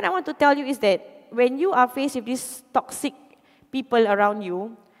 But what I want to tell you is that when you are faced with these toxic people around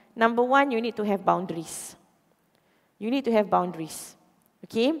you, number one, you need to have boundaries. You need to have boundaries.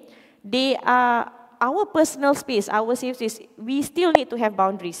 Okay? They are our personal space, our safe space. We still need to have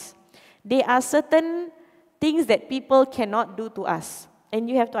boundaries. There are certain things that people cannot do to us. And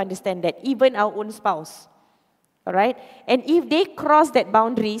you have to understand that, even our own spouse. Alright? And if they cross that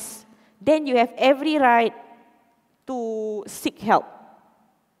boundaries, then you have every right to seek help.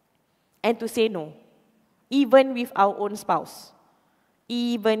 And to say no. Even with our own spouse.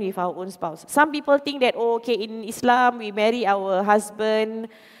 even with our own spouse. Some people think that, oh, okay, in Islam, we marry our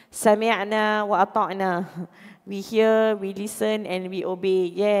husband, sami'na wa ata'na. We hear, we listen, and we obey.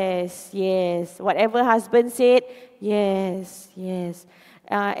 Yes, yes. Whatever husband said, yes, yes.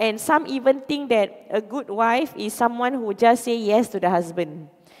 And some even think that a good wife is someone who just say yes to the husband.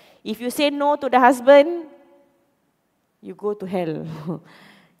 If you say no to the husband, you go to hell.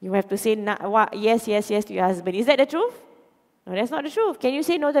 You have to say yes, yes, yes to your husband. Is that the truth? No, that's not the truth. Can you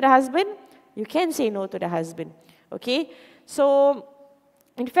say no to the husband? You can say no to the husband. Okay? So,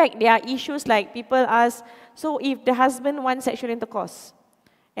 in fact, there are issues like people ask, so if the husband wants sexual intercourse,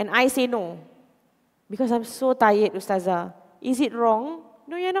 and I say no, because I'm so tired, Ustazah, is it wrong?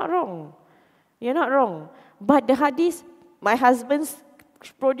 No, you're not wrong. You're not wrong. But the hadith, my husband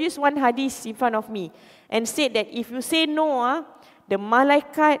produced one hadith in front of me and said that if you say no, the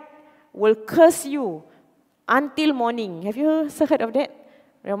malaikat will curse you until morning. Have you heard of that?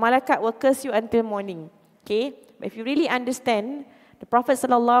 The malaikat will curse you until morning. Okay? But if you really understand, the Prophet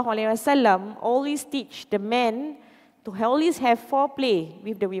ﷺ always teach the men to always have foreplay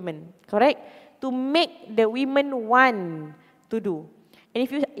with the women. Correct? To make the women want to do. And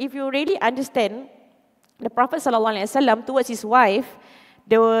if you really understand, the Prophet ﷺ towards his wife,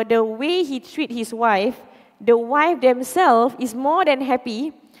 the way he treat his wife, the wife themselves is more than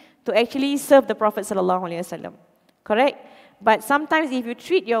happy to actually serve the Prophet ﷺ. Correct? But sometimes if you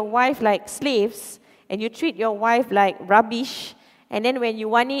treat your wife like slaves, and you treat your wife like rubbish, and then when you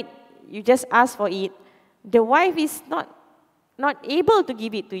want it, you just ask for it, the wife is not able to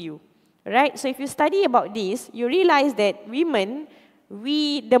give it to you. Right? So if you study about this, you realize that women,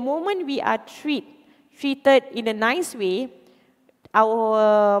 the moment we are treated in a nice way,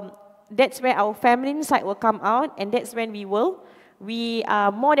 that's where our feminine side will come out, and that's when we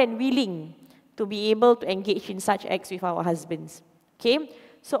are more than willing to be able to engage in such acts with our husbands. Okay?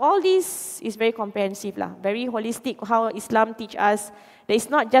 So all this is very comprehensive, very holistic, how Islam teach us that it's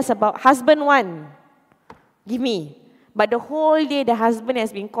not just about husband one, give me. But the whole day the husband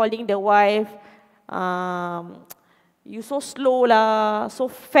has been calling the wife, you so slow lah, so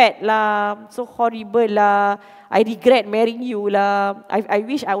fat lah, so horrible lah, I regret marrying you lah, I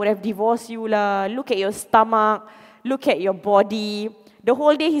wish I would have divorced you lah, look at your stomach, look at your body. The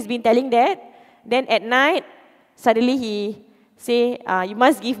whole day he's been telling that. Then at night, suddenly he say, you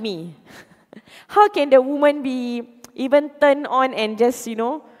must give me. How can the woman be even turn on and just, slave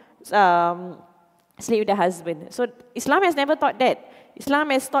with the husband? So Islam has never taught that.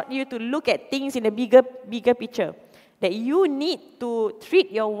 Islam has taught you to look at things in a bigger picture. That you need to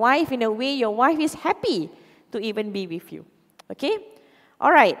treat your wife in a way your wife is happy to even be with you. Okay?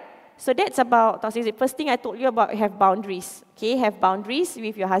 Alright. So that's about, the first thing I told you about, have boundaries. Okay? Have boundaries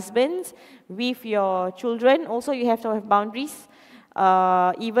with your husbands, with your children. Also, you have to have boundaries.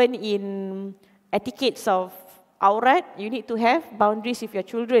 Even in etiquettes of aurat, you need to have boundaries with your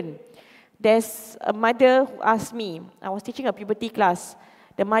children. There's a mother who asked me, I was teaching a puberty class.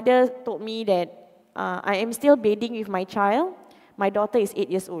 The mother told me that I am still bathing with my child. My daughter is 8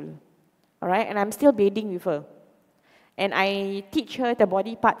 years old. All right, and I'm still bathing with her. And I teach her the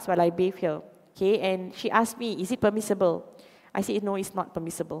body parts while I bathe her. Okay, and she asked me, is it permissible? I said, no, it's not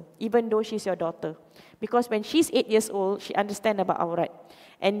permissible, even though she's your daughter. Because when she's 8 years old, she understands about aurat.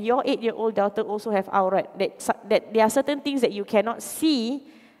 And your 8-year-old daughter also have aurat. That there are certain things that you cannot see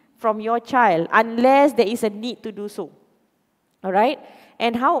from your child unless there is a need to do so. All right?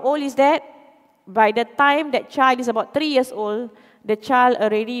 And how old is that? By the time that child is about 3 years old, the child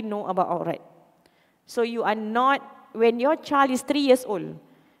already know about aurat. So you are not, when your child is 3 years old,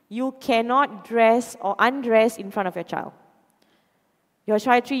 you cannot dress or undress in front of your child. Your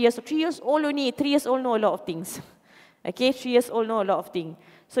child 3 years old only, 3 years old know a lot of things. Okay, 3 years old know a lot of things.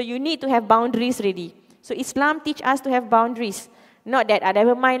 So you need to have boundaries ready. So Islam teach us to have boundaries. Not that,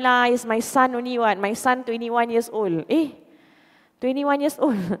 never mind lah, it's my son only one. My son 21 years old. 21 years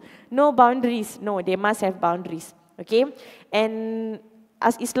old. No boundaries. No, they must have boundaries. Okay? And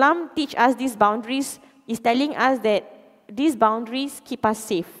as Islam teach us these boundaries, is telling us that these boundaries keep us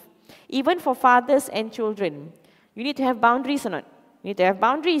safe. Even for fathers and children. You need to have boundaries or not? You need to have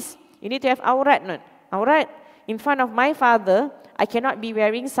boundaries. You need to have aurat or not? Aurat. In front of my father, I cannot be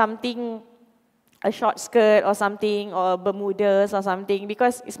wearing something, a short skirt or something, or bermudas or something,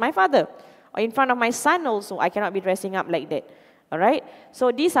 because it's my father. Or in front of my son also, I cannot be dressing up like that. Alright?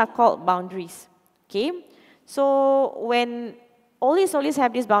 So these are called boundaries. Okay? So when always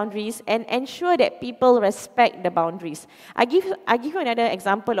have these boundaries and ensure that people respect the boundaries. I give you another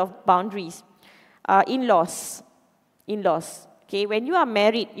example of boundaries. In-laws. Okay? When you are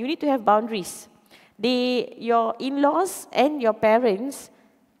married, you need to have boundaries. Your in-laws and your parents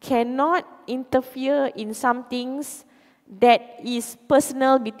cannot interfere in some things that is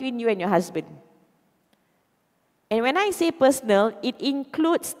personal between you and your husband. And when I say personal, it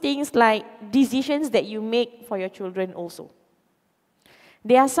includes things like decisions that you make for your children also.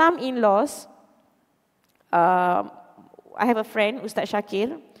 There are some in-laws, I have a friend, Ustaz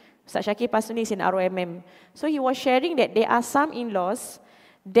Shakir. Ustaz Shakir Pasuni is in ROMM. So he was sharing that there are some in-laws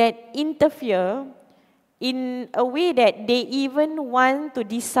that interfere in a way that they even want to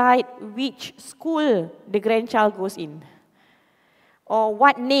decide which school the grandchild goes in. Or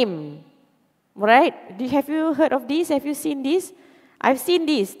what name, right? Have you heard of this? Have you seen this? I've seen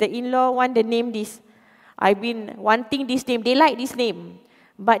this. The in-law want the name this. I've been wanting this name. They like this name.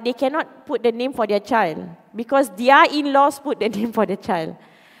 But they cannot put the name for their child because their in-laws put the name for the child.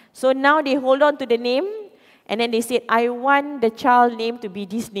 So now they hold on to the name and then they said, I want the child name to be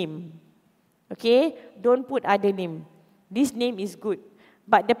this name. Okay? Don't put other name. This name is good.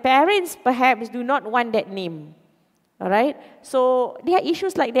 But the parents perhaps do not want that name. Alright? So there are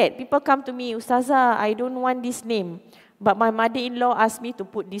issues like that. People come to me, Ustazah, I don't want this name. But my mother-in-law asked me to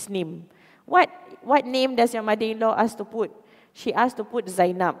put this name. What name does your mother-in-law ask to put? She asked to put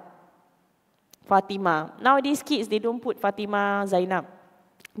Zainab, Fatima. Nowadays kids, they don't put Fatima, Zainab.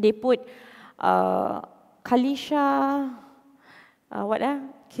 They put Khalisha,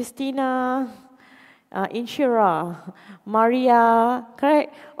 Christina, Inshira, Maria,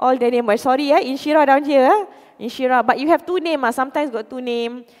 correct? All the names. Sorry, Inshira down here. Inshira, but you have two names. Sometimes got two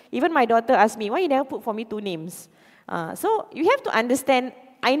names. Even my daughter asked me, why you never put for me two names? So you have to understand,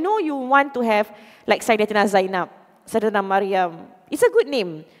 I know you want to have like Sayyidatina Zainab, Sayyidatina Maryam. It's a good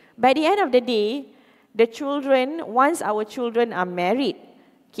name. By the end of the day, the children, once our children are married,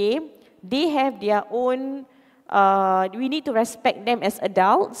 okay, they have their own, we need to respect them as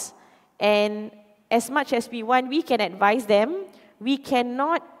adults, and as much as we want, we can advise them. We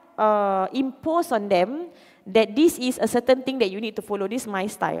cannot impose on them that this is a certain thing that you need to follow. This is my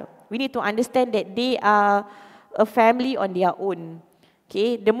style. We need to understand that they are a family on their own.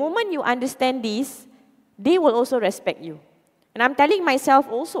 Okay, the moment you understand this, they will also respect you. And I'm telling myself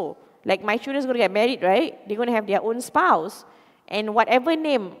also, like my children's going to get married, right? They're going to have their own spouse. And whatever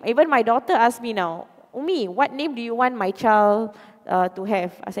name, even my daughter asked me now, Umi, what name do you want my child to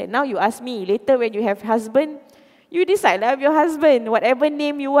have? I said, now you ask me. Later when you have husband, you decide, love your husband, whatever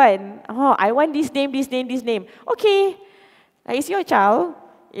name you want. Oh, I want this name, this name, this name. Okay, it's your child.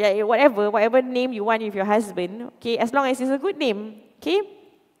 Yeah, whatever name you want with your husband. Okay, as long as it's a good name. Okay.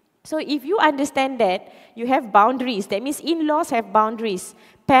 So if you understand that, you have boundaries. That means in-laws have boundaries.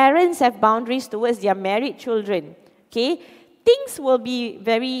 Parents have boundaries towards their married children. Okay, things will be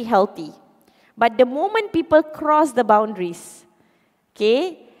very healthy. But the moment people cross the boundaries,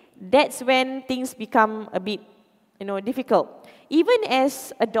 okay, that's when things become a bit, difficult. Even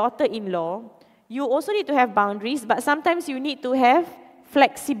as a daughter-in-law, you also need to have boundaries, but sometimes you need to have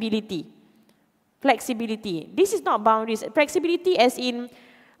flexibility. Flexibility. This is not boundaries. Flexibility as in,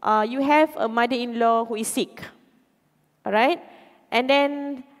 you have a mother-in-law who is sick, all right? And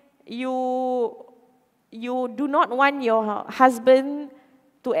then you do not want your husband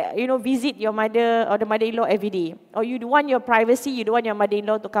to, visit your mother or the mother-in-law every day. Or you want your privacy, you don't want your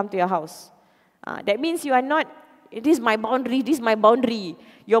mother-in-law to come to your house. That means you are not, this is my boundary, this is my boundary.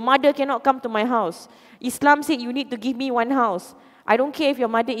 Your mother cannot come to my house. Islam said you need to give me one house. I don't care if your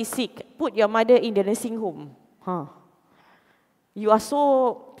mother is sick. Put your mother in the nursing home. You are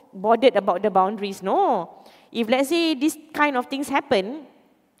so bothered about the boundaries. No. If let's say this kind of things happen,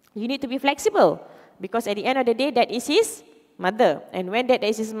 you need to be flexible. Because at the end of the day, that is his mother. And when that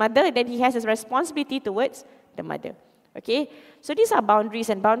is his mother, then he has his responsibility towards the mother. Okay? So these are boundaries,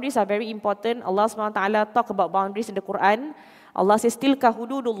 and boundaries are very important. Allah SWT talk about boundaries in the Quran. Allah says, Tilka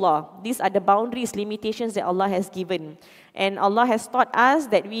hududullah. These are the boundaries, limitations that Allah has given. And Allah has taught us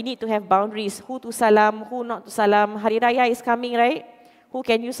that we need to have boundaries. Who to salam, who not to salam. Hari Raya is coming, right? Who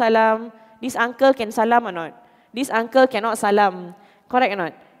can you salam? This uncle can salam or not? This uncle cannot salam. Correct or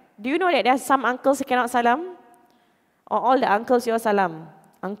not? Do you know that there are some uncles who cannot salam? Or all the uncles you all salam?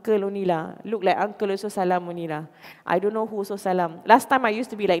 Uncle only lah. Look like uncle also salam only lah. I don't know who also salam. Last time I used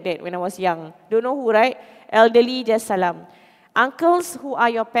to be like that when I was young. Don't know who, right? Elderly just salam. Uncles who are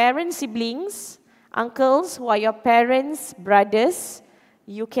your parents' siblings, uncles who are your parents' brothers,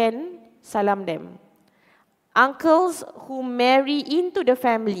 you can salam them. Uncles who marry into the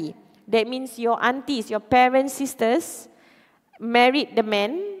family, that means your aunties, your parents' sisters, married the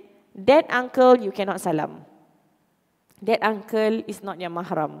man, that uncle you cannot salam. That uncle is not your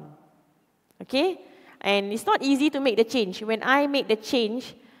mahram. Okay? And it's not easy to make the change. When I made the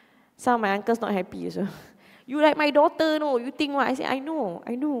change, Some of my uncles not happy also. You like my daughter, no? You think what? I say, I know.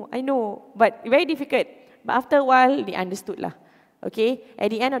 But very difficult. But after a while, they understood lah. Okay?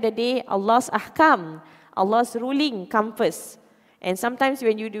 At the end of the day, Allah's ahkam, Allah's ruling come first. And sometimes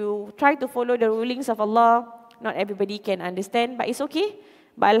when you do try to follow the rulings of Allah, not everybody can understand, but it's okay.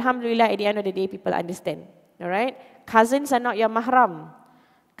 But Alhamdulillah, at the end of the day, people understand. Alright? Cousins are not your mahram.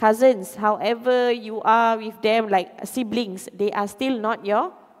 Cousins, however you are with them, like siblings, they are still not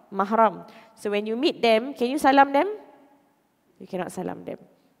your mahram. So when you meet them, can you salam them? You cannot salam them.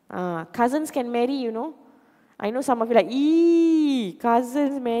 Cousins can marry, you know. I know some of you like,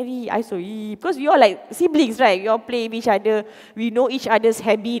 cousins marry. I so, because we all like siblings, right? We all play with each other. We know each other's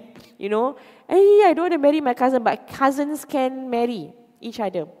habit, you know. I don't want to marry my cousin, but cousins can marry each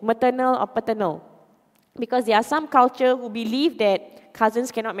other, maternal or paternal. Because there are some culture who believe that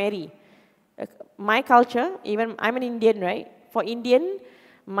cousins cannot marry. My culture, even I'm an Indian, right? For Indian,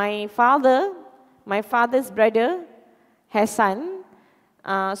 my father's brother has son.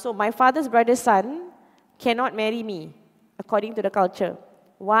 So my father's brother's son cannot marry me, according to the culture.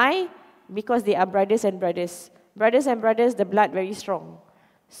 Why? Because they are brothers and brothers. Brothers and brothers, the blood very strong.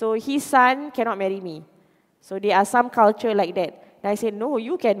 So his son cannot marry me. So there are some culture like that. And I said, no,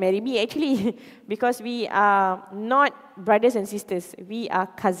 you can marry me actually, because we are not brothers and sisters. We are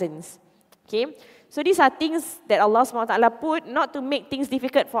cousins. Okay? So these are things that Allah SWT put, not to make things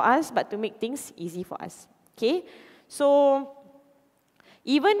difficult for us, but to make things easy for us. Okay? So,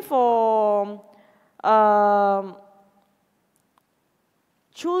 even for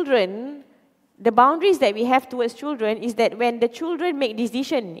children, the boundaries that we have towards children is that when the children make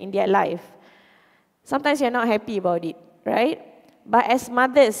decision in their life, sometimes you're not happy about it, right? But as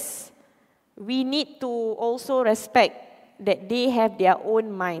mothers, we need to also respect that they have their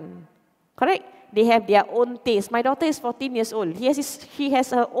own mind. Correct? They have their own taste. My daughter is 14 years old. She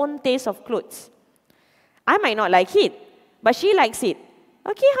has her own taste of clothes. I might not like it, but she likes it.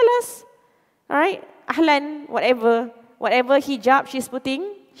 Okay, halas. Alright? Ahlan, whatever hijab she's putting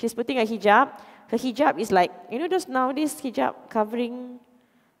a hijab. Her hijab is like, you know those nowadays hijab covering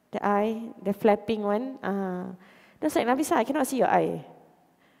the eye, the flapping one? That's like, Nafisa, I cannot see your eye.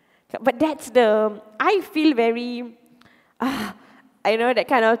 But that's I feel very, I know that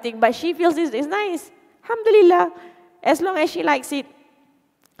kind of thing, but she feels this is nice. Alhamdulillah. As long as she likes it,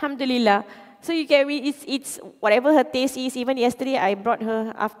 alhamdulillah. So you get it's whatever her taste is. Even yesterday, I brought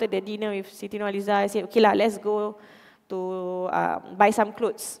her after the dinner with Siti Nurhaliza. I said, okay lah, let's go to buy some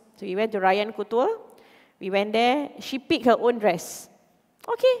clothes. So we went to Ryan Couture. We went there. She picked her own dress.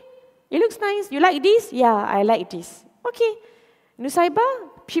 Okay, it looks nice. You like this? Yeah, I like this. Okay. Nusaibah,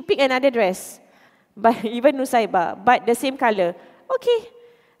 she picked another dress. But even Nusaibah, but the same color. Okay,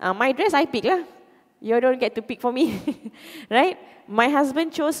 my dress I pick lah. You don't get to pick for me, right? My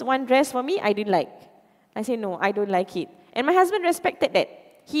husband chose one dress for me, I didn't like. I said, no, I don't like it. And my husband respected that.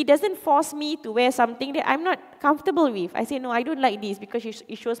 He doesn't force me to wear something that I'm not comfortable with. I say, no, I don't like this because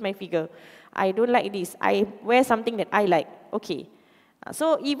it shows my figure. I don't like this. I wear something that I like. Okay.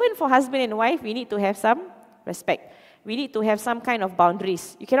 So even for husband and wife, we need to have some respect. We need to have some kind of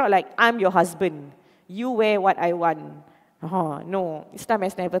boundaries. You cannot like, I'm your husband. You wear what I want. Oh, no, Islam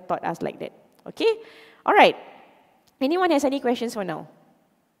has never taught us like that. Okay? All right. Anyone has any questions for now?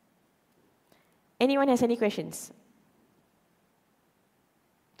 Anyone has any questions?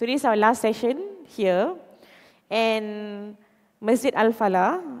 Today is our last session here. And Masjid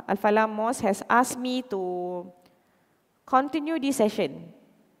Al-Falah, Al-Falah Mosque has asked me to continue this session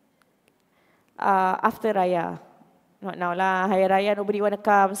after Raya. Not now lah, Hari Raya nobody want to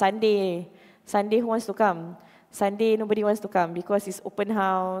come. Sunday who wants to come? Sunday nobody wants to come because it's open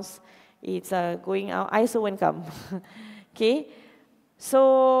house. It's going out. I also won't come. Okay.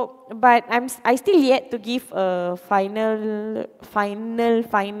 So, but I still yet to give a final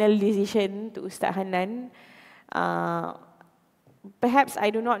decision to Ustaz Hanan. Perhaps I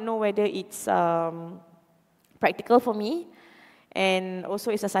do not know whether it's practical for me, and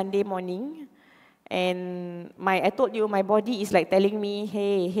also it's a Sunday morning. And I told you, my body is like telling me,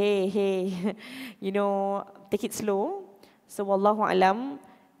 hey, you know, take it slow. So, wallahu alam.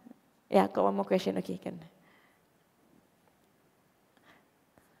 Yeah, got one more question. Okay, can.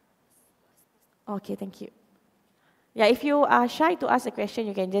 Okay, thank you. Yeah, if you are shy to ask a question,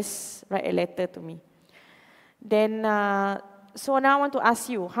 you can just write a letter to me. Then, so now I want to ask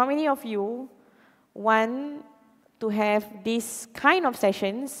you, how many of you want to have this kind of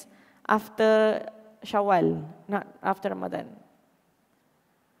sessions after Shawwal, not after Ramadan?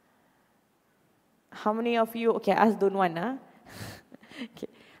 How many of you, okay, ask don't want, okay.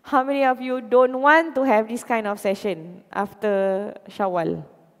 How many of you don't want to have this kind of session after Shawwal?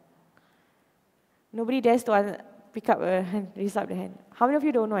 Nobody dares to pick up a hand, raise up the hand. How many of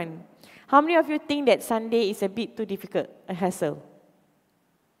you don't want? How many of you think that Sunday is a bit too difficult, a hassle?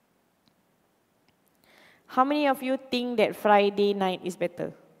 How many of you think that Friday night is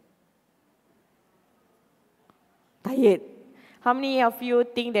better? Tired. How many of you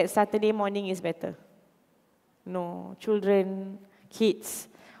think that Saturday morning is better? No, children, kids,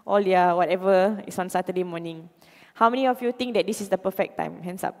 all their whatever is on Saturday morning. How many of you think that this is the perfect time?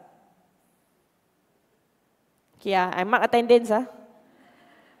 Hands up. Okay, I mark attendance.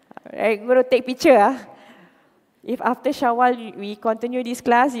 I'm going to take picture. If after Shawwal we continue this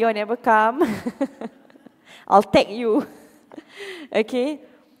class, you all never come, I'll tag you. Okay?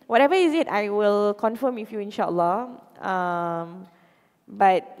 Whatever is it, I will confirm with you, inshallah.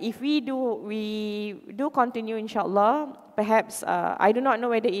 But if we do continue, inshallah, perhaps, I do not know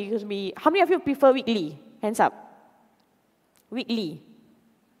whether it will be, how many of you prefer weekly? Hands up. Weekly.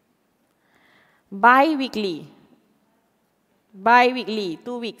 Bi-weekly. Bi-weekly,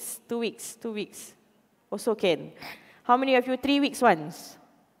 2 weeks, 2 weeks, 2 weeks. Also can. How many of you 3 weeks once?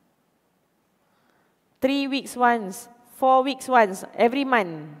 3 weeks once, 4 weeks once, every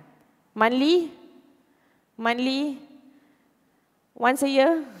month. Monthly? Monthly? Once a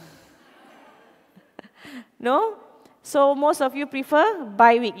year? No? So most of you prefer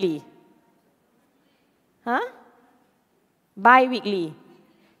bi-weekly. Huh? Bi-weekly.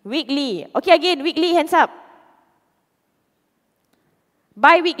 Weekly. Okay, again, weekly, hands up.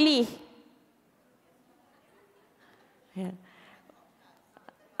 Bi-weekly. Yeah.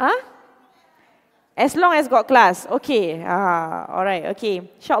 Huh? As long as got class. Okay. Alright, okay.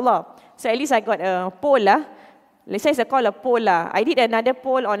 InsyaAllah. So at least I got a poll lah. Let's say it's called a poll lah. I did another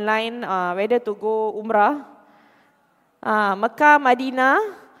poll online whether to go Umrah. Mecca, Madinah,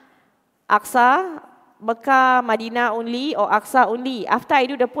 Aqsa, Mecca, Madinah only or Aqsa only. After I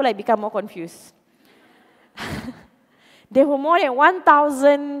do the poll, I become more confused. There were more than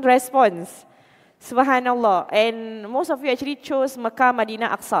 1,000 response. Subhanallah. And most of you actually chose Mecca, Madinah,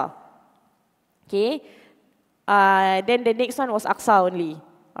 Aqsa. Okay. Then the next one was Aqsa only.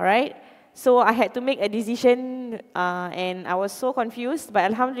 Alright. So I had to make a decision and I was so confused. But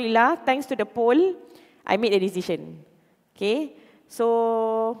Alhamdulillah, thanks to the poll, I made a decision. Okay.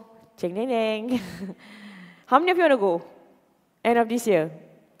 So, cheng deng deng. How many of you want to go? End of this year.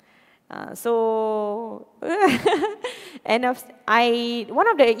 One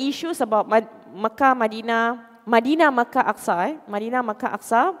of the issues about Makkah, Madinah, Makkah, Aqsa, Madinah, Makkah,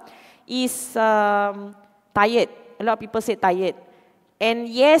 Aqsa is tired. A lot of people say tired. And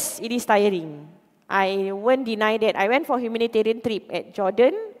yes, it is tiring. I won't deny that. I went for a humanitarian trip at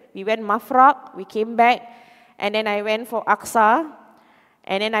Jordan. We went Mafraq, we came back. And then I went for Aqsa.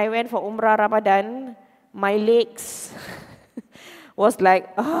 And then I went for Umrah Ramadan. My legs was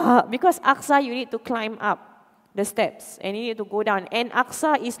like, because Aqsa you need to climb up the steps and you need to go down. And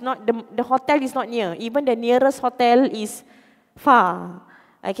Aqsa is not, the hotel is not near. Even the nearest hotel is far.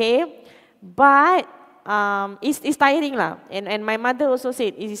 Okay? But it's tiring lah. And my mother also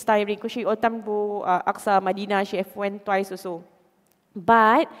said it is tiring because she all time go Aqsa, Madinah, she have went twice also.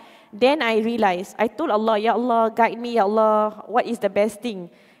 But then I realized, I told Allah, Ya Allah, guide me, Ya Allah, what is the best thing?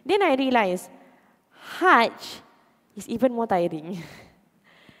 Then I realized, Hajj is even more tiring.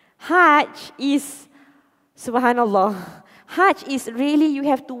 Hajj is, subhanallah, Hajj is really, you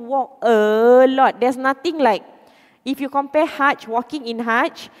have to walk a lot. There's nothing like, if you compare Hajj, walking in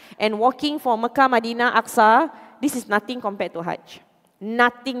Hajj, and walking from Mecca, Madinah, Aqsa, this is nothing compared to Hajj.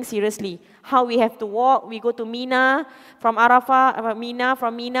 Nothing, seriously. How we have to walk, we go to Mina, from Arafah,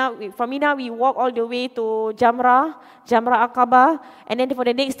 from Mina we walk all the way to Jamrah Aqabah, and then for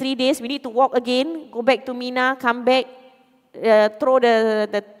the next 3 days we need to walk again, go back to Mina, come back, throw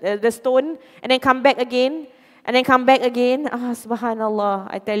the stone, and then come back again, and then come back again. Subhanallah,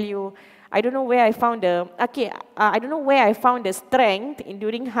 I tell you, I don't know where I found the strength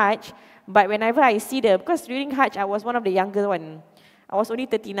during Hajj, but whenever I see because during Hajj I was one of the younger one. I was only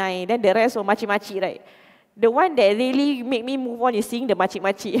 39, then the rest were makcik-makcik, right? The one that really made me move on is seeing the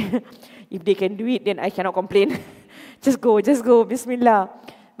makcik-makcik. If they can do it, then I cannot complain. Just go, Bismillah.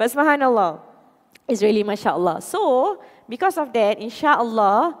 But subhanallah, it's really mashallah. So, because of that,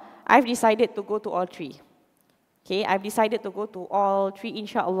 inshallah, I've decided to go to all three. Okay, I've decided to go to all three,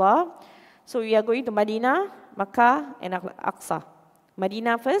 inshallah. So we are going to Madinah, Makkah, and Aqsa.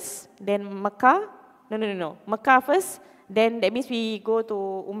 Madinah first, then Makkah. No. Makkah first. Then that means we go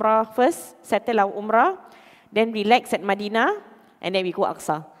to Umrah first, settle our Umrah, then relax at Madinah, and then we go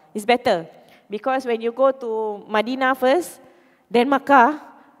Aqsa. It's better. Because when you go to Madinah first, then Makkah,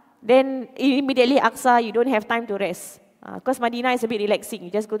 then immediately Aqsa, you don't have time to rest. Because Madinah is a bit relaxing,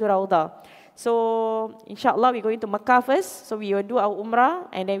 you just go to Raudah. So, insyaAllah, we're going to Mecca first. So, we will do our Umrah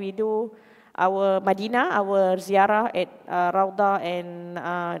and then we do our Madinah, our ziarah at Raudah and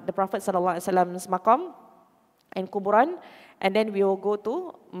the Prophet ﷺ's maqam and kuburan. And then we will go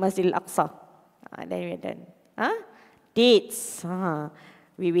to Masjid Al-Aqsa. Then we're done. Dates.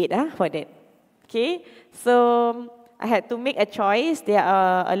 We wait for that. Okay. So, I had to make a choice. There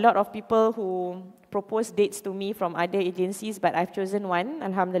are a lot of people who propose dates to me from other agencies, but I've chosen one,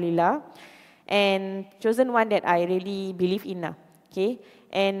 Alhamdulillah. And chosen one that I really believe in. Okay.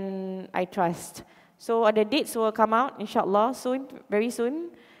 And I trust. So the dates will come out, insyaAllah, soon, very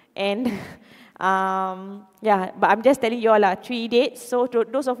soon. And yeah, but I'm just telling you all 3 dates. So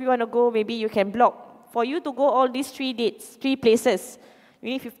those of you who want to go, maybe you can block. For you to go all these 3 dates, 3 places,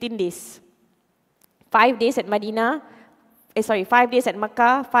 you need 15 days. 5 days at Madinah, 5 days at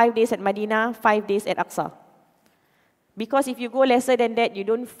Makkah, 5 days at Madinah, 5 days at Aqsa. Because if you go lesser than that, you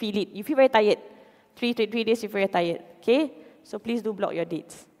don't feel it. You feel very tired. 3 days, you feel very tired. Okay? So please do block your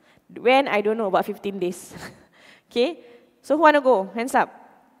dates. When? I don't know, about 15 days. Okay? So who want to go? Hands up.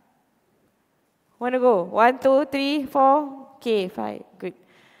 Want to go? 1, 2, 3, 4. Okay, 5. Good.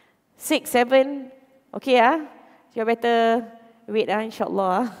 6, 7. Okay, you better wait,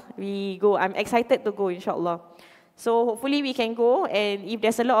 insyaAllah. We go. I'm excited to go, insyaAllah. So hopefully we can go. And if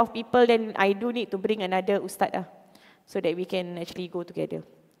there's a lot of people, then I do need to bring another ustad so that we can actually go together.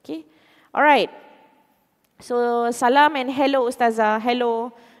 Okay? Alright. So, salam and hello, Ustazah.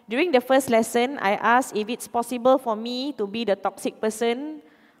 Hello. During the first lesson, I asked if it's possible for me to be the toxic person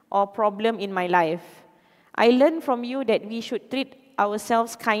or problem in my life. I learned from you that we should treat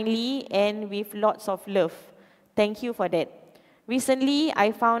ourselves kindly and with lots of love. Thank you for that. Recently,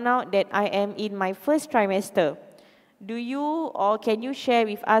 I found out that I am in my first trimester. Do you or can you share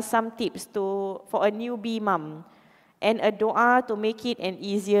with us some tips for a newbie mom? And a dua to make it an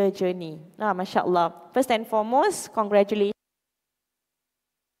easier journey. MashaAllah. First and foremost, congratulations.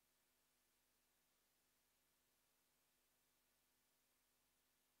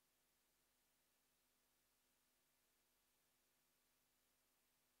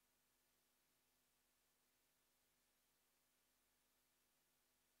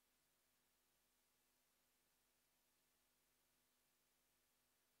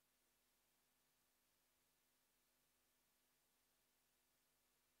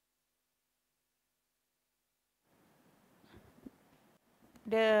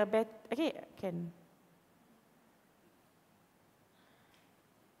 Okay, can.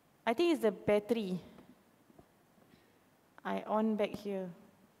 I think it's the battery. I on back here.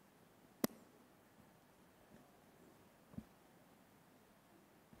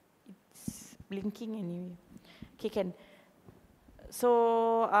 It's blinking anyway. Okay, can.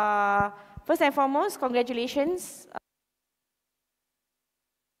 So, first and foremost, congratulations.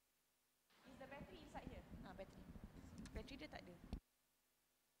 Is the battery inside here? Battery. Battery dia tak ada.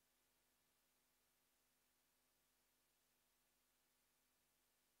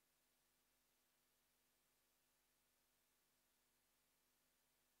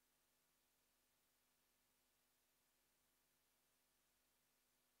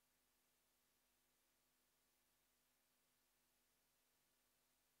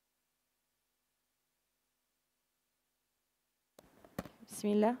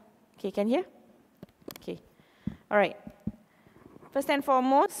 Bismillah. Okay, can hear? Okay. All right. First and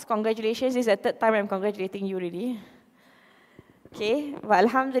foremost, congratulations. This is the 3rd time I'm congratulating you really. Okay, but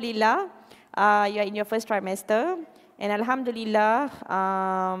Alhamdulillah, you are in your first trimester. And Alhamdulillah,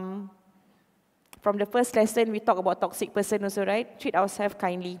 from the first lesson, we talk about toxic person also, right? Treat ourselves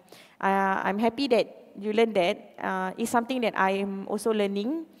kindly. I'm happy that you learned that. It's something that I'm also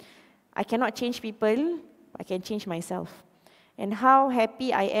learning. I cannot change people, I can change myself. And how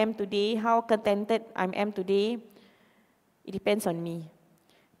happy I am today, how contented I am today, it depends on me.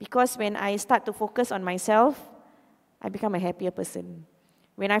 Because when I start to focus on myself, I become a happier person.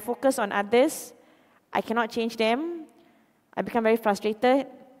 When I focus on others, I cannot change them. I become very frustrated.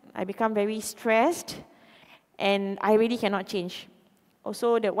 I become very stressed. And I really cannot change.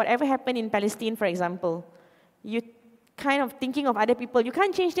 Also, whatever happened in Palestine, for example, you kind of thinking of other people, you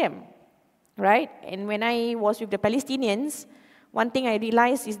can't change them, right? And when I was with the Palestinians, one thing I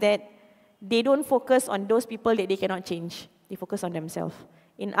realized is that they don't focus on those people that they cannot change. They focus on themselves.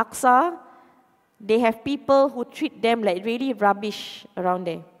 In Aqsa, they have people who treat them like really rubbish around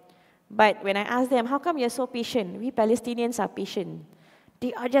there. But when I ask them, how come you're so patient? We Palestinians are patient.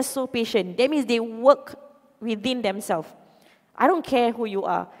 They are just so patient. That means they work within themselves. I don't care who you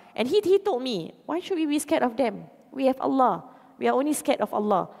are. And he told me, why should we be scared of them? We have Allah. We are only scared of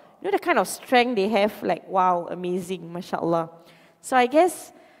Allah. You know the kind of strength they have, like, wow, amazing, mashallah. So I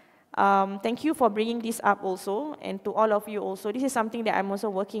guess, thank you for bringing this up also, and to all of you also. This is something that I'm also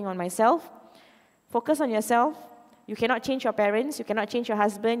working on myself. Focus on yourself. You cannot change your parents, you cannot change your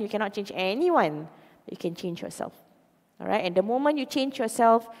husband, you cannot change anyone. You can change yourself. All right? And the moment you change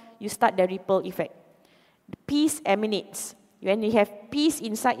yourself, you start the ripple effect. The peace emanates. When you have peace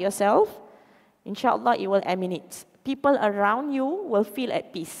inside yourself, inshallah, it will emanate. People around you will feel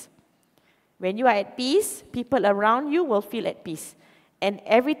at peace. When you are at peace, people around you will feel at peace. And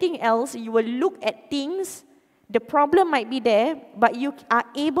everything else, you will look at things, the problem might be there, but you are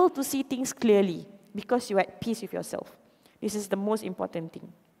able to see things clearly because you are at peace with yourself. This is the most important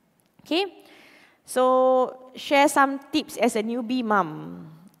thing. Okay? So, share some tips as a newbie mom.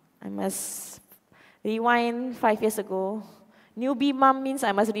 I must rewind 5 years ago. Newbie mom means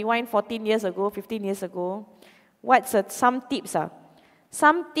I must rewind 14 years ago, 15 years ago. What's some tips?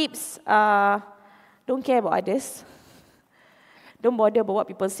 Some tips are, don't care about others. Don't bother about what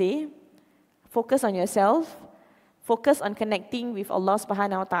people say. Focus on yourself. Focus on connecting with Allah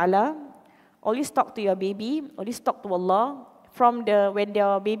subhanahu wa ta'ala. Always talk to your baby. Always talk to Allah. When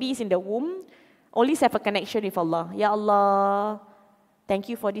your baby is in the womb, always have a connection with Allah. Ya Allah, thank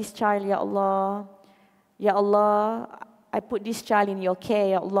you for this child, Ya Allah. Ya Allah, I put this child in your care,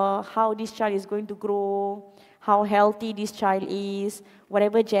 Ya Allah. How this child is going to grow, how healthy this child is,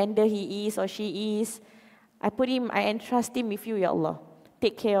 whatever gender he is or she is. I entrust him with you, Ya Allah.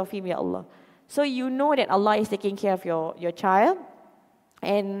 Take care of him, Ya Allah. So you know that Allah is taking care of your child.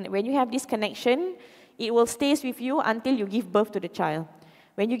 And when you have this connection, it will stay with you until you give birth to the child.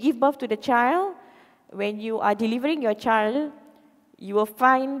 When you give birth to the child, when you are delivering your child, you will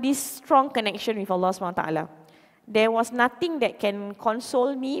find this strong connection with Allah subhanahu wa ta'ala. There was nothing that can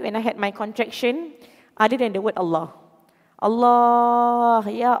console me when I had my contraction other than the word Allah. Allah,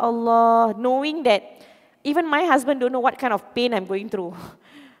 Ya Allah, knowing that even my husband don't know what kind of pain I'm going through.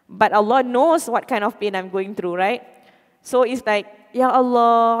 But Allah knows what kind of pain I'm going through, right? So it's like, Ya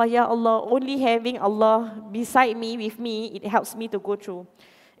Allah, only having Allah beside me, with me, it helps me to go through.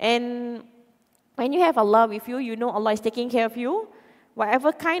 And when you have Allah with you, you know Allah is taking care of you.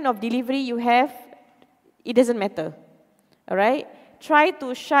 Whatever kind of delivery you have, it doesn't matter. Alright? Try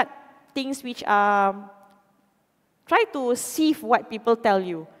to shut things which are, try to sieve what people tell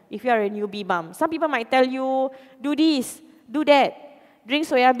you if you are a newbie mom. Some people might tell you, do this, do that. Drink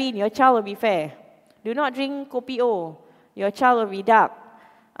soya bean, your child will be fair. Do not drink kopi o, your child will be dark.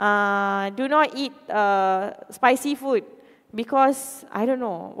 Do not eat spicy food because, I don't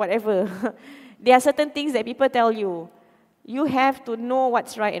know, whatever. There are certain things that people tell you. You have to know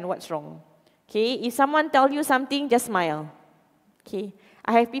what's right and what's wrong. Okay, if someone tells you something, just smile. Okay,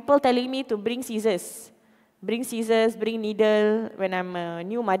 I have people telling me to bring scissors. Bring scissors, bring needle when I'm a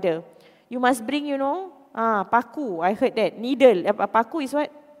new mother. You must bring, you know, paku. I heard that. Needle. Paku is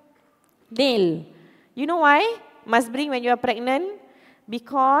what? Nail. You know why? Must bring when you are pregnant?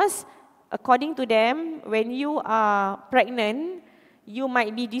 Because according to them, when you are pregnant, you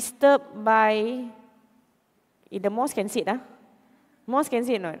might be disturbed by, the mosque can sit, Mosque can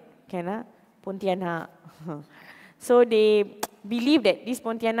sit not? Can, Pontianak. So they believe that this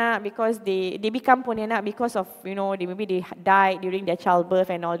Pontianak, because they become Pontianak because of, you know, maybe they died during their childbirth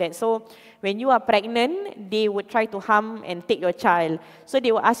and all that. So when you are pregnant, they would try to harm and take your child. So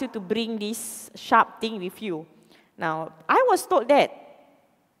they will ask you to bring this sharp thing with you. Now, I was told that.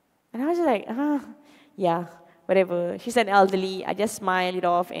 And I was like, yeah, whatever. She's an elderly. I just smile it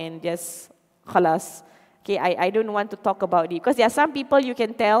off and just khalas. Okay, I don't want to talk about it. Because there are some people you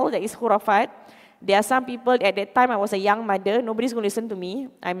can tell that is khurafat. There are some people, at that time I was a young mother, nobody's going to listen to me.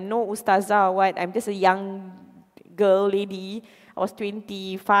 I'm no Ustazah or what, I'm just a young girl, lady. I was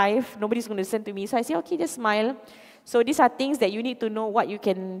 25, nobody's going to listen to me. So I say, okay, just smile. So these are things that you need to know what you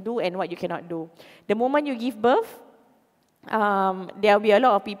can do and what you cannot do. The moment you give birth, there will be a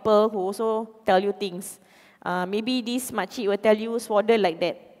lot of people who also tell you things. Maybe this makcik will tell you swaddle like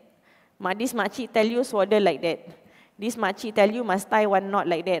that. This makcik tell you swaddle like that. This makcik tell you must tie one knot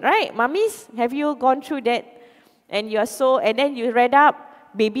like that. Right, mummies? Have you gone through that? And then you read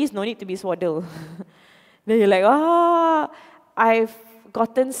up, babies no need to be swaddled. Then you're like, I've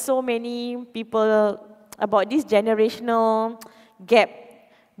gotten so many people about this generational gap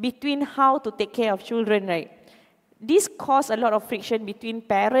between how to take care of children, right? This caused a lot of friction between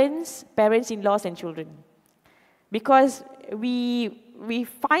parents, parents-in-laws and children. Because we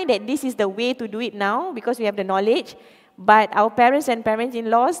find that this is the way to do it now because we have the knowledge, but our parents and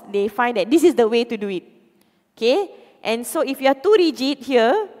parents-in-laws, they find that this is the way to do it. Okay? And so if you are too rigid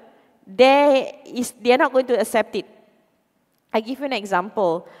here, they are not going to accept it. I give you an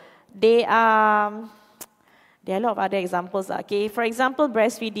example. They are, there are a lot of other examples. Okay, for example,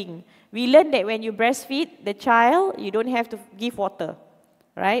 breastfeeding. We learned that when you breastfeed the child, you don't have to give water,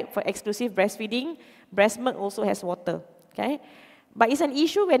 right? For exclusive breastfeeding, breast milk also has water, okay? But it's an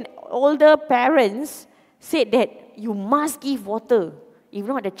issue when older parents said that you must give water. If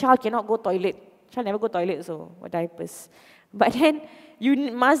not, the child cannot go toilet. Child never go toilet, so what diapers. But then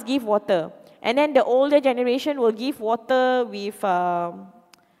you must give water. And then the older generation will give water with,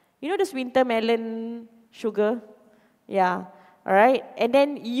 you know, this winter melon sugar? Yeah, all right. And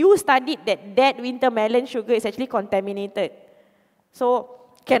then you studied that winter melon sugar is actually contaminated. So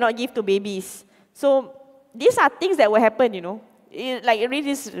cannot give to babies. So these are things that will happen, you know. Like really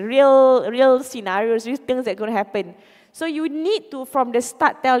these real scenarios, real things that are going to happen. So you need to, from the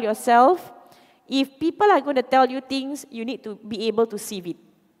start, tell yourself, if people are going to tell you things, you need to be able to sieve it.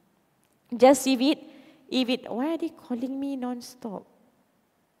 Just sieve it. If it, why are they calling me non-stop?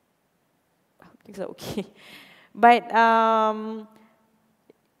 I think so, okay. But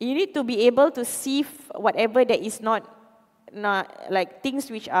you need to be able to sieve whatever that is not like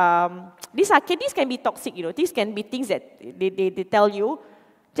things which these can be toxic, you know. These can be things that they tell you.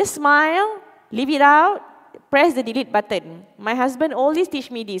 Just smile, leave it out, press the delete button. My husband always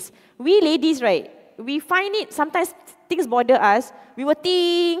teach me this. We ladies, right, we find it, sometimes things bother us, we will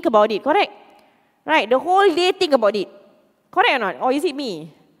think about it, correct? Right, the whole day think about it. Correct or not? Or is it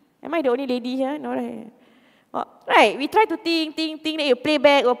me? Am I the only lady here? No, right? Oh, right, we try to think, then you play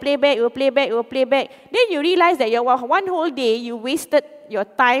back, Then you realize that one whole day you wasted your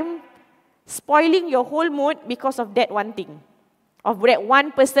time spoiling your whole mood because of that one thing. Of that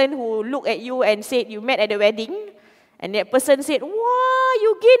one person who looked at you and said you met at the wedding, and that person said, wow,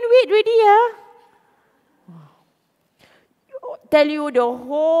 you gained weight already, yeah? Tell you the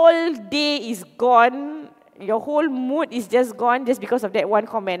whole day is gone, your whole mood is just gone just because of that one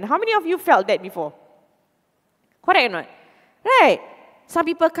comment. How many of you felt that before? Correct or not? Right. Some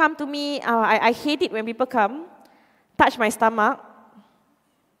people come to me, I hate it when people come, touch my stomach.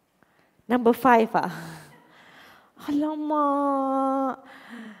 Number 5, Alamak,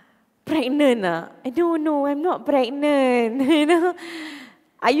 pregnant No, I'm not pregnant, you know.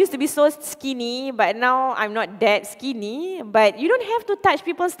 I used to be so skinny, but now I'm not that skinny. But you don't have to touch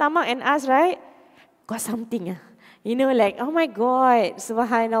people's stomach and ask, right? Got something, you know, like, oh my God,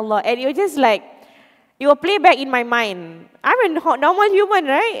 subhanallah. And you're just like, it will play back in my mind. I'm a normal human,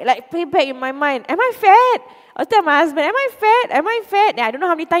 right? Like, play back in my mind. Am I fat? I'll tell my husband, am I fat? Am I fat? And I don't know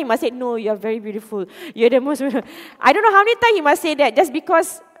how many times he must say, no, you're very beautiful. You're the most beautiful. I don't know how many times he must say that just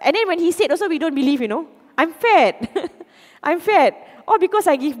because. And then when he said also, we don't believe, you know. I'm fat. I'm fat. Or because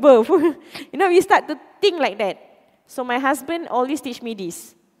I give birth. You know, we start to think like that. So my husband always teach me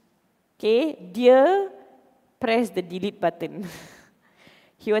this. Okay, dear, press the delete button.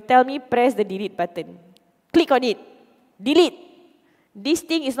 He will tell me, press the delete button. Click on it. Delete. This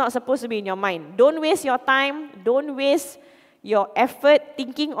thing is not supposed to be in your mind. Don't waste your time. Don't waste your effort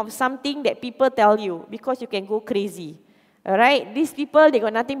thinking of something that people tell you, because you can go crazy. Alright? These people, they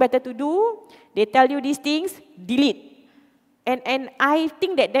got nothing better to do. They tell you these things, delete. And I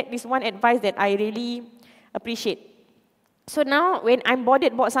think that is one advice that I really appreciate. So now, when I'm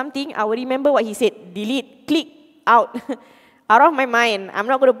bothered about something, I will remember what he said. Delete, click, out. Out of my mind. I'm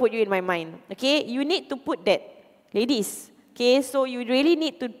not going to put you in my mind. Okay? You need to put that. Ladies. Okay? So you really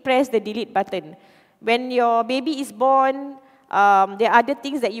need to press the delete button. When your baby is born, there are other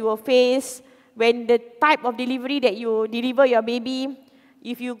things that you will face. When the type of delivery that you deliver your baby,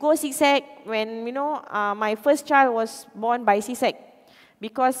 if you go zigzag, when, you know, my first child was born by zigzag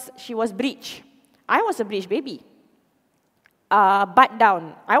because she was breech. I was a breech baby. Butt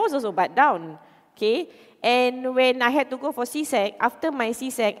down. I was also butt down. Okay? And when I had to go for C-sec, after my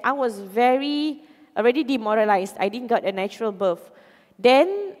C-sec, I was already demoralized. I didn't get a natural birth.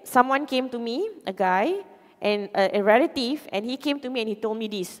 Then someone came to me, a guy, and a relative, and he came to me and he told me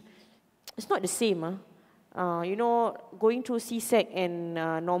this. It's not the same, you know, going through C-sec and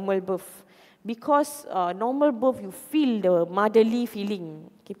normal birth. Because normal birth, you feel the motherly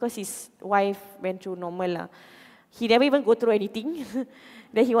feeling. Okay, because his wife went through normal. He never even go through anything.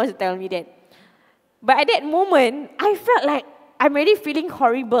 Then he wants to tell me that. But at that moment, I felt like I'm already feeling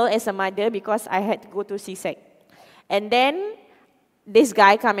horrible as a mother because I had to go through C-sec. And then this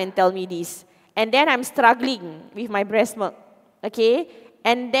guy come and tell me this. And then I'm struggling with my breast milk. Okay?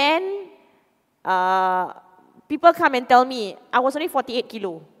 And then people come and tell me, I was only 48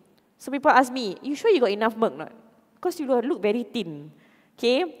 kilo. So people ask me, you sure you got enough milk or not? Because you look very thin.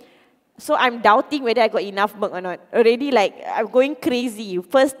 Okay? So I'm doubting whether I got enough milk or not. Already like, I'm going crazy.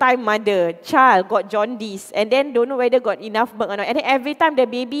 First time mother, child got jaundice, and then don't know whether got enough milk or not. And then every time the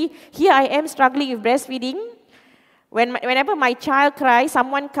baby, here I am struggling with breastfeeding. Whenever my child cries,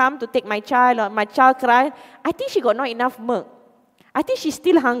 someone come to take my child, or my child cry, I think she got not enough milk. I think she's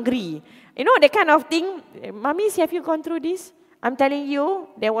still hungry. You know, that kind of thing. Mummies, have you gone through this? I'm telling you,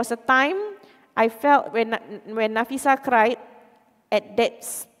 there was a time I felt when Nafisa cried, at that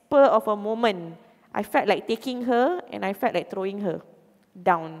spur of a moment, I felt like taking her and I felt like throwing her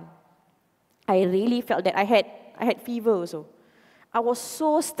down. I really felt that. I had fever also. I was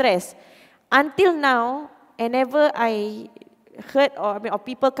so stressed. Until now, whenever I heard or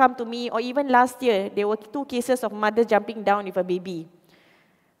people come to me, or even last year, there were 2 cases of mothers jumping down with a baby.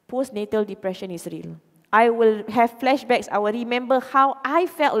 Postnatal depression is real. I will have flashbacks. I will remember how I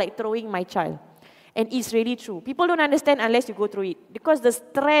felt like throwing my child. And it's really true. People don't understand unless you go through it. Because the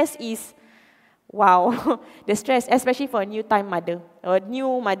stress is, wow. The stress, especially for a new-time mother, or a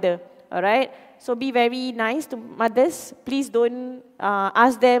new mother. Alright? So be very nice to mothers. Please don't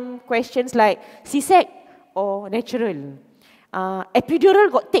ask them questions like, C-sec or natural. Epidural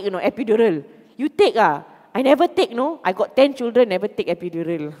got take, epidural. You take I never take, I got 10 children, never take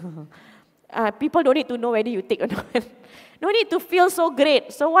epidural. People don't need to know whether you take or not. No need to feel so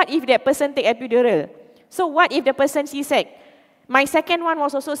great. So what if that person take epidural? So what if the person C-sec? My second one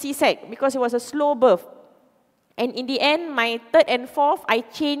was also C-sec because it was a slow birth. And in the end, my third and fourth, I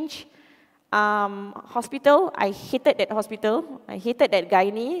changed hospital. I hated that hospital. I hated that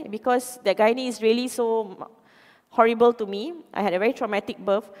gynae because the gynae is really so horrible to me. I had a very traumatic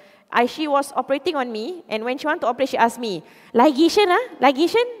birth. She was operating on me, and when she wanted to operate, she asked me, ligation,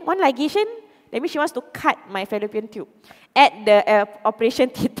 ligation? One ligation? That means she wants to cut my fallopian tube at the operation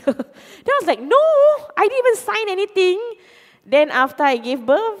theatre. Then I was like, no, I didn't even sign anything. Then after I gave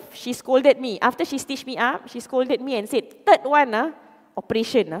birth, she scolded me. After she stitched me up, she scolded me and said, third one,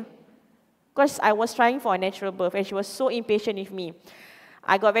 operation. Because I was trying for a natural birth, and she was so impatient with me.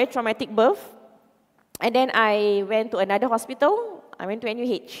 I got a very traumatic birth, and then I went to another hospital. I went to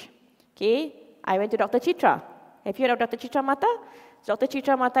NUH. Okay, I went to Dr. Chitra. Have you heard of Dr. Chitra Mata? Dr.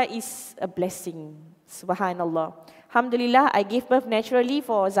 Chitra Mata is a blessing. Subhanallah. Alhamdulillah, I gave birth naturally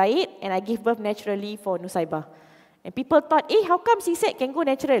for Zaid, and I gave birth naturally for Nusaibah. And people thought, how come C-sec can go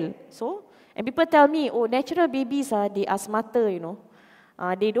natural? So, and people tell me, oh, natural babies, they are smarter,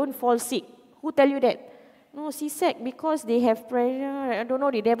 they don't fall sick. Who tell you that? No, C-sec, because they have pressure, I don't know,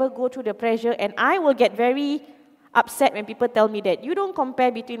 they never go through the pressure, and I will get very upset when people tell me that. You don't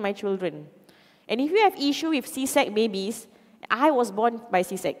compare between my children. And if you have issue with C-sec babies, I was born by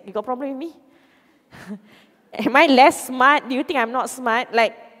C-sec. You got problem with me? Am I less smart? Do you think I'm not smart?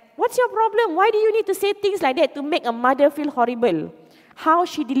 Like, what's your problem? Why do you need to say things like that to make a mother feel horrible? How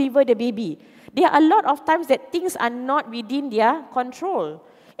she delivered the baby. There are a lot of times that things are not within their control.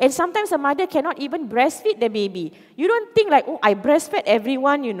 And sometimes a mother cannot even breastfeed the baby. You don't think like, oh, I breastfed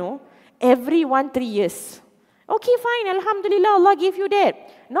everyone, every 1-3 years. Okay, fine, alhamdulillah, Allah gave you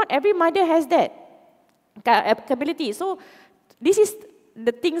that. Not every mother has that capability. So this is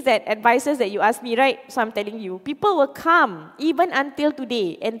the things that, advices that you ask me, right? So I'm telling you, people will come, even until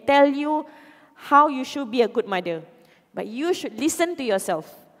today, and tell you how you should be a good mother. But you should listen to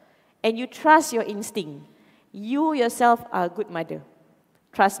yourself, and you trust your instinct. You yourself are a good mother.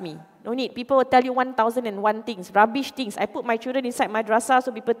 Trust me. No need. People will tell you 1,001 things, rubbish things. I put my children inside madrasah,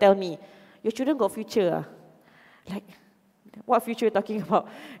 so people tell me, your children got future. Like, what future you talking about?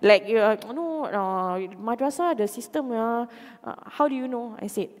 Like, no, madrasah, the system, how do you know? I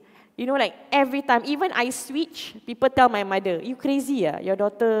said, like every time, even I switch, people tell my mother, you crazy, your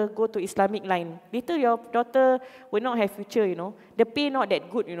daughter go to Islamic line. Later your daughter will not have future, The pay not that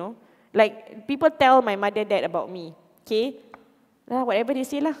good, Like, people tell my mother that about me, okay? Whatever they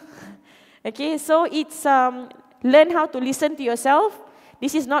say lah. Okay, so it's, learn how to listen to yourself.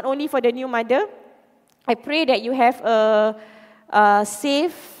 This is not only for the new mother. I pray that you have a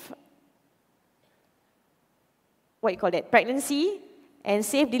safe, pregnancy and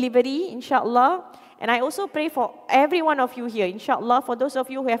safe delivery, inshallah. And I also pray for every one of you here, inshallah. For those of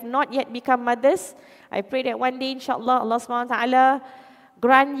you who have not yet become mothers, I pray that one day, inshallah, Allah SWT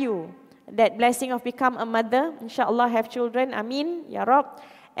grant you that blessing of become a mother, inshallah, have children, Amin, Ya Rab.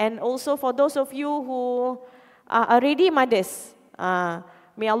 And also for those of you who are already mothers,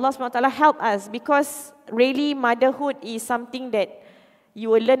 may Allah SWT help us, because really motherhood is something that you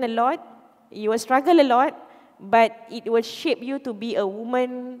will learn a lot, you will struggle a lot, but it will shape you to be a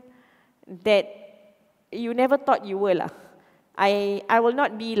woman that you never thought you were. I will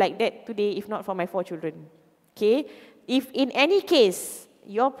not be like that today if not for my 4 children. Okay? If in any case,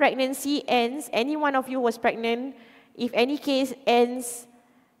 your pregnancy ends, any one of you was pregnant, if any case ends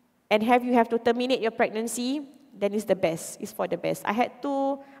and you have to terminate your pregnancy, then it's the best, it's for the best. I had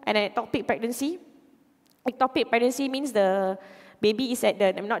two, an ectopic pregnancy. Ectopic pregnancy means the baby is at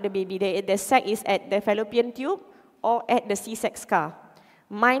the, not the baby, the sac is at the fallopian tube or at the C-sex scar.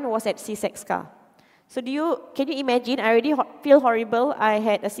 Mine was at C-sex scar. So can you imagine, I already feel horrible, I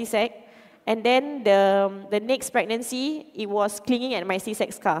had a C-sec, and then the next pregnancy, it was clinging at my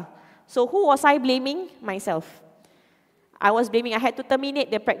C-sex scar. So who was I blaming? Myself. I was blaming, I had to terminate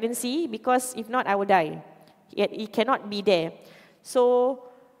the pregnancy because if not, I would die. It cannot be there. So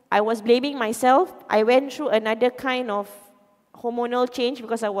I was blaming myself. I went through another kind of hormonal change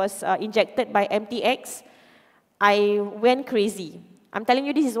because I was injected by MTX. I went crazy. I'm telling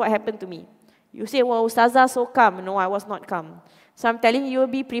you, this is what happened to me. You say, well, Ustazah, so calm. No, I was not calm. So I'm telling you,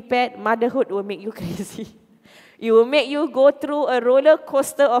 be prepared. Motherhood will make you crazy. It will make you go through a roller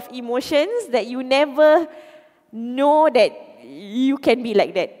coaster of emotions that you never know that you can be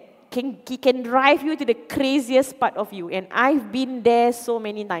like that. He can drive you to the craziest part of you. And I've been there so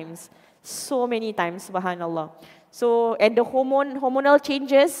many times. So many times, subhanallah. So, and the hormonal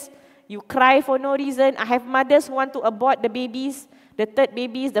changes, you cry for no reason. I have mothers who want to abort the babies, the third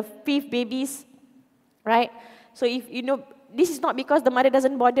babies, the fifth babies, right? So if you know, this is not because the mother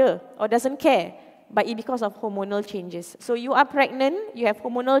doesn't bother or doesn't care, but it's because of hormonal changes. So you are pregnant, you have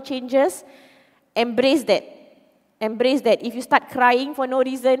hormonal changes, embrace that. Embrace that. If you start crying for no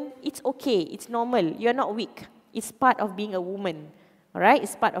reason, it's okay, it's normal. You're not weak. It's part of being a woman. All right?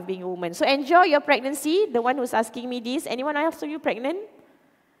 It's part of being a woman. So enjoy your pregnancy. The one who's asking me this. Anyone else of you pregnant?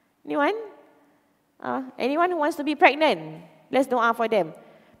 Anyone? Anyone who wants to be pregnant? Let's dua for them.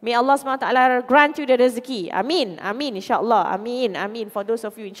 May Allah SWT grant you the rezeki. Amin. Amin. InsyaAllah. Amin. Amin. For those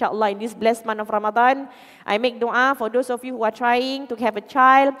of you, insyaAllah, in this blessed month of Ramadan, I make dua for those of you who are trying to have a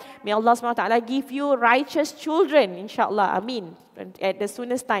child. May Allah SWT give you righteous children. InsyaAllah. Amin. At the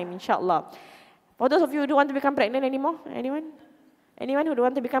soonest time, insyaAllah. For those of you who don't want to become pregnant anymore, anyone? Anyone who don't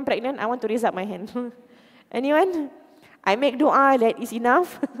want to become pregnant? I want to raise up my hand. Anyone? I make dua that is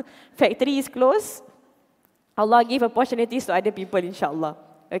enough. Factory is closed. Allah give opportunities to other people, insyaAllah.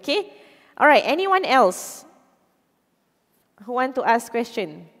 Okay? Alright, anyone else who want to ask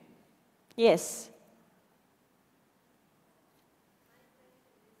question? Yes.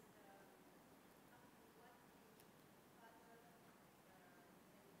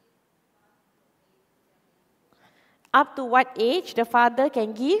 Up to what age the father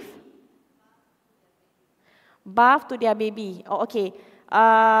can give birth to their baby? Oh, okay.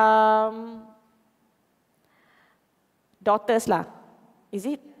 Daughters lah. Is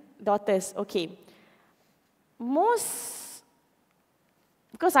it? Daughters, okay.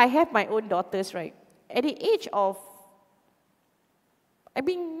 Because I have my own daughters, right? At the age of,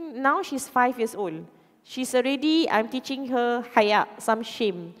 now she's 5 years old. She's already, I'm teaching her haya, some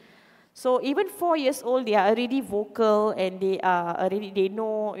shame. So even 4 years old, they are already vocal and they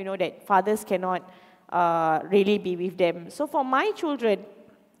know, that fathers cannot really be with them. So for my children,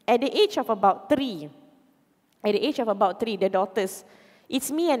 at the age of about 3, the daughters, it's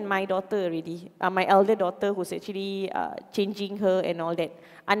me and my daughter already, my elder daughter who's actually changing her and all that.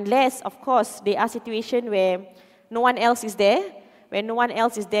 Unless, of course, there are situations where no one else is there. When no one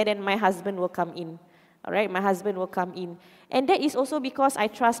else is there, then my husband will come in. All right, my husband will come in. And that is also because I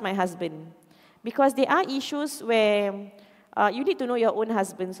trust my husband. Because there are issues where you need to know your own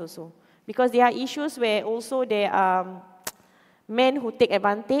husbands also. Because there are issues where also there are men who take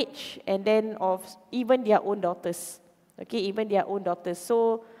advantage and then of even their own daughters. Okay, even their own daughters.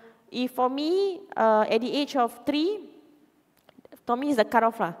 So, if for me, at the age of 3, Tommy is the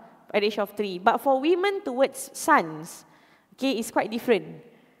cutoff lah, at the age of 3. But for women towards sons, okay, it's quite different.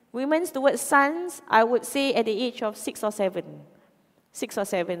 Women towards sons, I would say at the age of 6 or 7. 6 or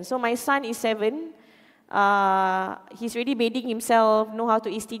 7. So my son is 7. He's already bathing himself, know how to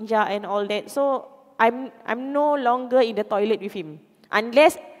istinja and all that. So I'm no longer in the toilet with him.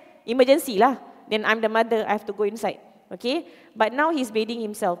 Unless emergency lah. Then I'm the mother, I have to go inside. Okay? But now he's bathing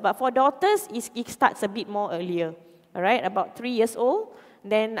himself. But for daughters, it starts a bit more earlier. Alright? About 3 years old.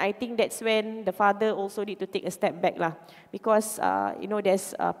 Then I think that's when the father also need to take a step back lah. Because,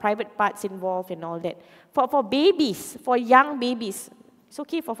 there's private parts involved and all that. For babies, for young babies, it's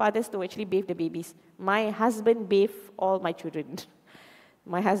okay for fathers to actually bathe the babies. My husband bathe all my children.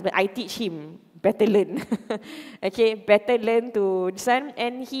 My husband, I teach him, better learn. Okay, better learn to son.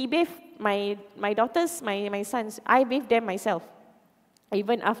 And he bathe my daughters, my sons. I bathe them myself.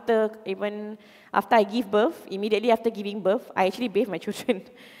 Even after I give birth, immediately after giving birth, I actually bathe my children.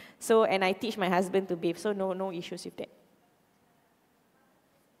 So, and I teach my husband to bathe. So no issues with that.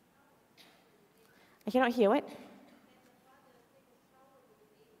 I cannot hear what?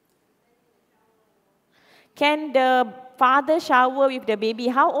 Can the father shower with the baby?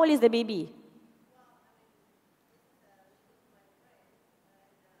 How old is the baby?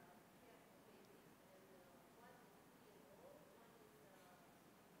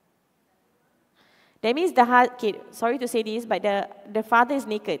 That means okay, sorry to say this, but the father is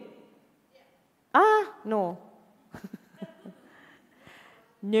naked. No.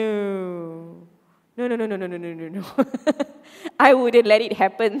 No. No. I wouldn't let it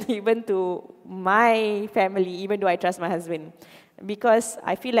happen even to my family, even though I trust my husband. Because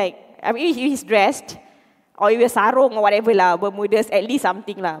I feel like, I mean, if he's dressed, or if he's sarung or whatever lah, bermudas, at least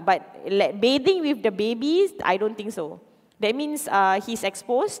something lah. But like, bathing with the babies, I don't think so. That means he's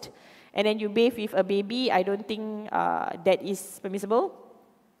exposed, and then you bathe with a baby, I don't think that is permissible.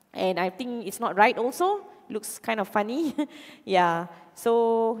 And I think it's not right also. Looks kind of funny. Yeah.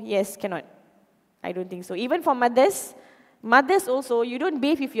 So, yes, cannot. I don't think so. Even for mothers also, you don't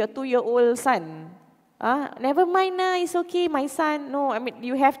bathe with your 2-year-old son. Never mind, it's okay, my son. No, I mean,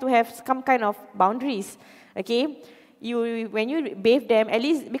 you have to have some kind of boundaries. Okay? When you bathe them, at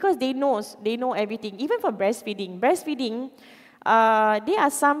least, because they know everything. Even for breastfeeding. There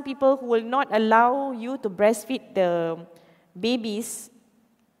are some people who will not allow you to breastfeed the babies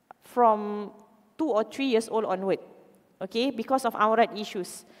from 2 or 3 years old onward, okay, because of aurat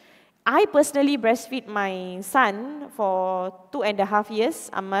issues. I personally breastfeed my son for 2.5 years,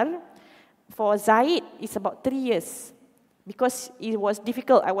 Ammar. For Zaid, it's about 3 years, because it was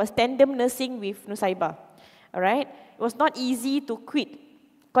difficult. I was tandem nursing with Nusaibah, all right? It was not easy to quit,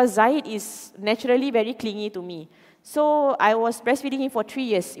 because Zaid is naturally very clingy to me. So I was breastfeeding him for 3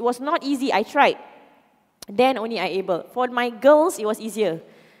 years. It was not easy, I tried. Then only I able. For my girls, it was easier.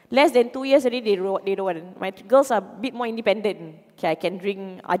 Less than 2 years already, they don't want. My girls are a bit more independent. Okay, I can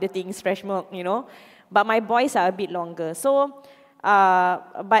drink other things, fresh milk, you know. But my boys are a bit longer. So,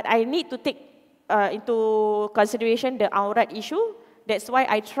 but I need to take into consideration the aurat issue. That's why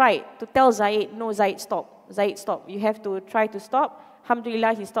I tried to tell Zaid, no, Zaid, stop. Zaid, stop. You have to try to stop.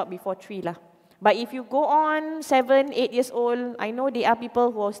 Alhamdulillah, he stopped before 3 lah. But if you go on 7, 8 years old, I know there are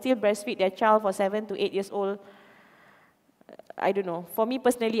people who still breastfeed their child for 7 to 8 years old. I don't know. For me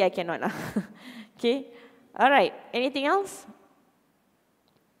personally, I cannot. Okay. All right. Anything else?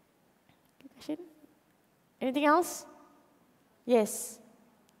 Question? Anything else? Yes.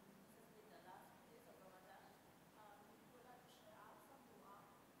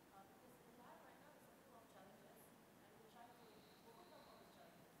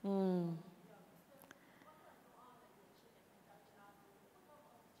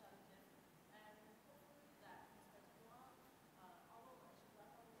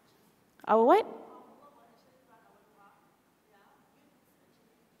 Our what?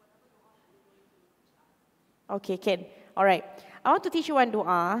 Okay, can. All right. I want to teach you one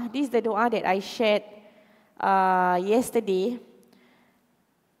dua. This is the dua that I shared yesterday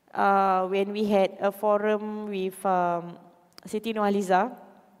when we had a forum with Siti Nohaliza.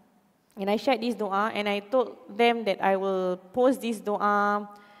 And I shared this dua and I told them that I will post this dua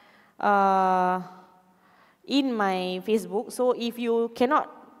in my Facebook. So if you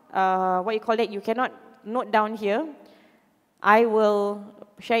cannot, you cannot note down here, I will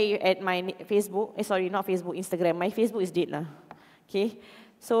share it at my Facebook. Not Facebook, Instagram. My Facebook is dead lah. Okay.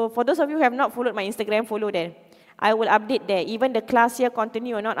 So for those of you who have not followed my Instagram, follow there. I will update there. Even the class here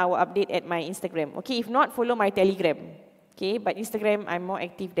continue or not, I will update at my Instagram. Okay. If not, follow my Telegram. Okay. But Instagram, I'm more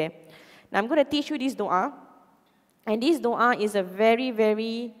active there. Now I'm going to teach you this dua. And this dua is a very,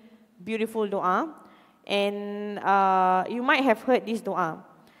 very beautiful dua. And you might have heard this dua.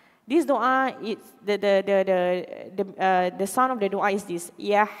 This dua, the sound of the dua is this.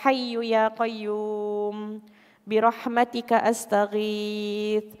 Ya Hayyu Ya Qayyum birahmatika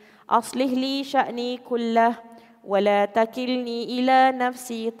astaghith aslih li sya'ni kullah wa la takilni ila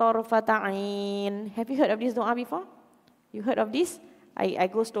nafsi tarfata ain. Have you heard of this dua before? You heard of this? I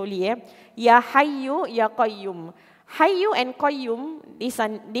go slowly. Ya Hayyu Ya Qayyum. Hayyu and Qayyum, these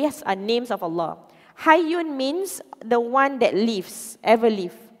are names of Allah. Hayyun means the one that lives, ever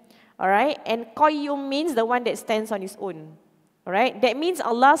live. Alright, and Qayyum means the one that stands on his own. Alright, that means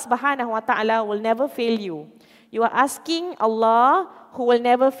Allah subhanahu wa ta'ala will never fail you. You are asking Allah who will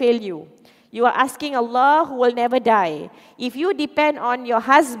never fail you. You are asking Allah who will never die. If you depend on your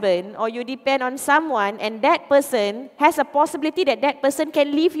husband or you depend on someone and that person has a possibility that that person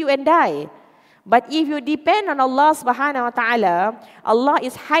can leave you and die. But if you depend on Allah subhanahu wa ta'ala, Allah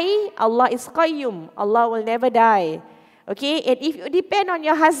is Hayy, Allah is Qayyum. Allah will never die. Okay, and if you depend on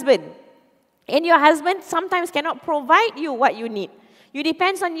your husband, and your husband sometimes cannot provide you what you need. You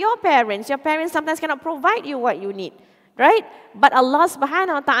depend on your parents. Your parents sometimes cannot provide you what you need, right? But Allah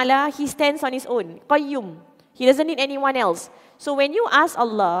subhanahu wa ta'ala, He stands on His own, qayyum. He doesn't need anyone else. So when you ask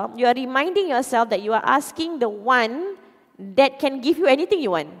Allah, you are reminding yourself that you are asking the one that can give you anything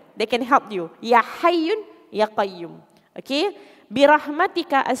you want, that can help you. Ya hayyun, ya qayyum. Okay?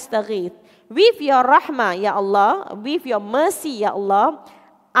 Birahmatika astaghith. With your rahmah, ya Allah, with your mercy, ya Allah,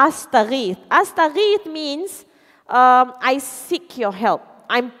 astaghith. Astaghith means I seek your help.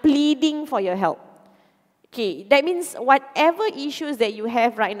 I'm pleading for your help. Okay, that means whatever issues that you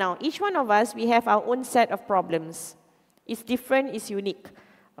have right now, each one of us, we have our own set of problems. It's different, it's unique.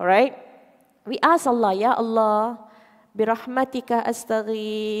 Alright? We ask Allah, Ya Allah, birahmatika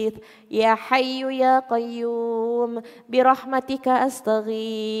astaghith, Ya Hayyu Ya Qayyum, birahmatika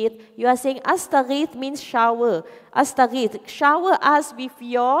astaghith. You are saying astaghith means shower. Astaghith, shower us with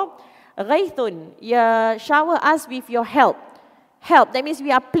your ghaithun. Ya, shower us with your help. Help, that means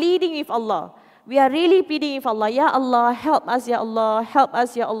we are pleading with Allah. We are really pleading with Allah, Ya Allah, help us, Ya Allah, help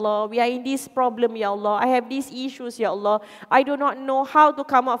us, Ya Allah. We are in this problem, Ya Allah. I have these issues, Ya Allah. I do not know how to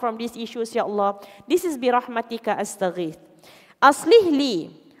come out from these issues, Ya Allah. This is birahmatika astaghith. Aslih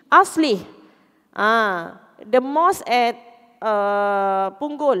li, aslih. The mosque at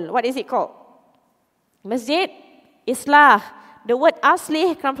Punggol, what is it called? Masjid Islah. The word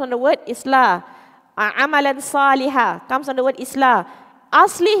aslih comes from the word Islah. Amalan salihah comes from the word Islah.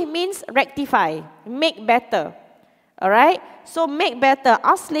 Aslih means rectify, make better. Alright? So make better.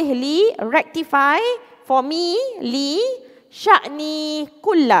 Aslih li, rectify for me, li, sya'ni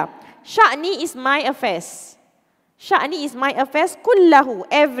kulla. Sya'ni is my affairs. Sya'ni is my affairs, kullahu,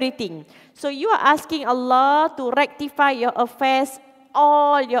 everything. So you are asking Allah to rectify your affairs,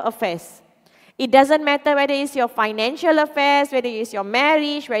 all your affairs. It doesn't matter whether it's your financial affairs, whether it's your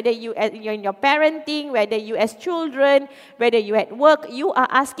marriage, whether you're in your parenting, whether you as children, whether you at work, you are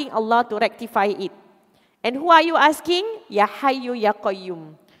asking Allah to rectify it. And who are you asking? Ya Hayyu Ya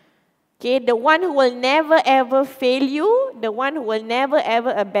Qayyum. Okay, the one who will never ever fail you, the one who will never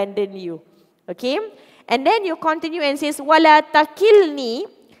ever abandon you. Okay? And then you continue and says, Wala takilni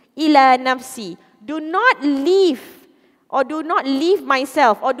ila nafsi. Do not leave or do not leave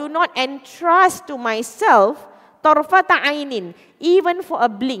myself, or do not entrust to myself, tarfata ainin, even for a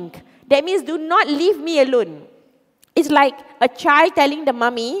blink. That means do not leave me alone. It's like a child telling the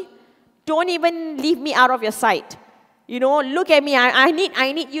mommy, don't even leave me out of your sight. You know, look at me, I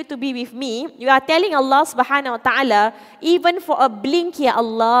need you to be with me. You are telling Allah subhanahu wa ta'ala, even for a blink, Ya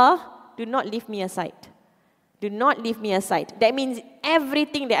Allah, do not leave me aside. Do not leave me aside. That means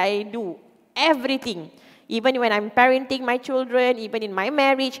everything that I do, everything. Even when I'm parenting my children, even in my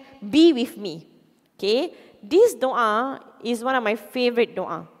marriage, be with me. Okay? This dua is one of my favorite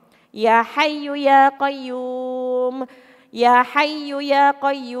dua. Ya Hayyu Ya Qayyum, Ya Hayyu Ya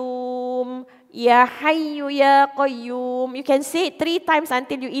Qayyum, Ya Hayyu Ya Qayyum. You can say it 3 times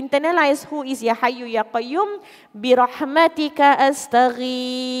until you internalize who is Ya Hayyu Ya Qayyum. Birahmatika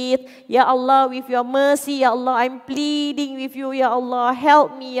astaghith. Ya Allah, with your mercy, Ya Allah, I'm pleading with you, Ya Allah.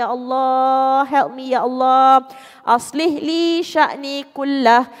 Help me, Ya Allah. Help me, Ya Allah. Aslih li sya'ni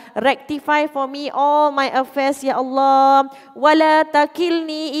kullah. Rectify for me all my affairs, Ya Allah. Wala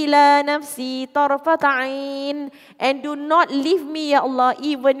takilni ila nafsi tarfat ain. And do not leave me, Ya Allah,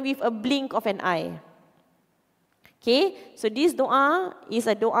 even with a blink of an eye. Okay, so this dua is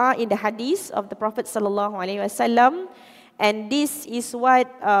a dua in the hadith of the Prophet sallallahu alaihi wasallam, and this is what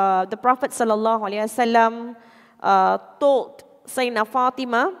the Prophet sallallahu alaihi wasallam told Sayyidina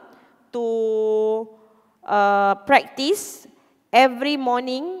Fatima to practice every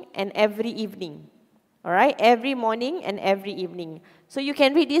morning and every evening. All right, every morning and every evening. So you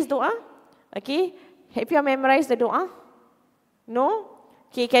can read this dua. Okay, have you memorized the dua? No?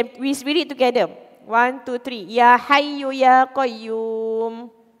 Okay, can we read it together? 1, 2, 3. Ya Hayyu Ya Qayyum.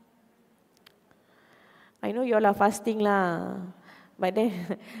 I know you all are fasting lah. But then,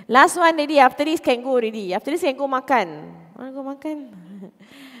 last one already. After this can go already. After this can go makan. Want to go makan?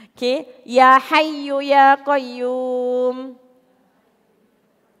 Okay. Ya Hayyu Ya Qayyum.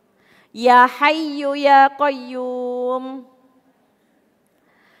 Ya Hayyu Ya Qayyum.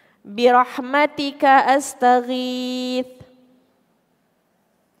 Birahmatika astaghith.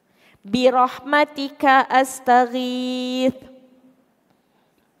 Birahmatika astaghith.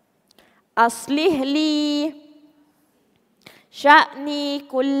 Aslih li sya'ni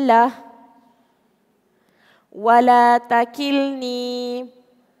kullah. Wala takilni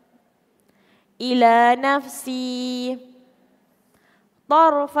ila nafsi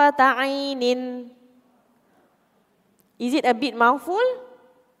tarfata ainin. Is it a bit mouthful?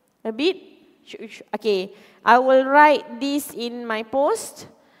 A bit Okay, I will write this in my post.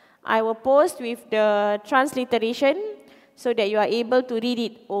 I will post with the transliteration so that you are able to read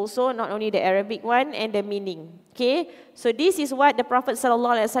it also, not only the Arabic one and the meaning. Okay, so this is what the Prophet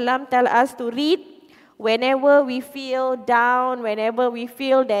ﷺ tell us to read whenever we feel down, whenever we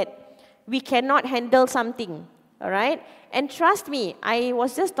feel that we cannot handle something. All right, and trust me, I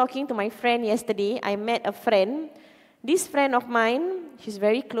was just talking to my friend yesterday. I met a friend. This friend of mine, she's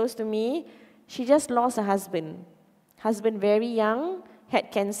very close to me. She just lost a husband. Husband very young,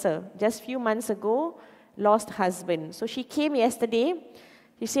 had cancer. Just few months ago, lost husband. So she came yesterday.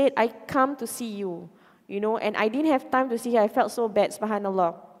 She said, I come to see you. You know, and I didn't have time to see her. I felt so bad,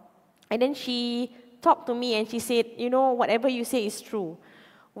 subhanallah. And then she talked to me and she said, you know, whatever you say is true.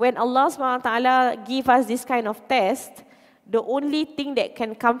 When Allah SWT give us this kind of test, the only thing that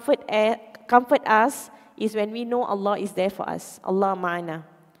can comfort us is when we know Allah is there for us. Allah ma'ana.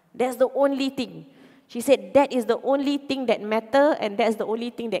 That's the only thing. She said that is the only thing that matter and that's the only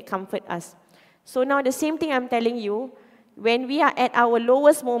thing that comfort us. So now the same thing I'm telling you, when we are at our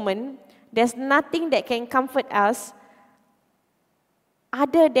lowest moment, there's nothing that can comfort us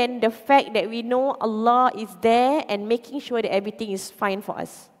other than the fact that we know Allah is there and making sure that everything is fine for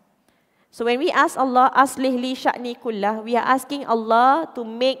us. So when we ask Allah, aslih li sya'ni kullah, we are asking Allah to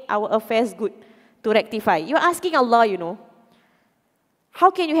make our affairs good, to rectify. You're asking Allah, you know. How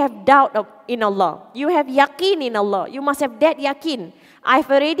can you have doubt in Allah? You have yaqeen in Allah. You must have that yaqeen.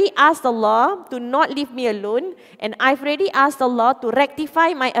 I've already asked Allah to not leave me alone, and I've already asked Allah to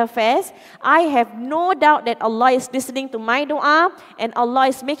rectify my affairs. I have no doubt that Allah is listening to my dua, and Allah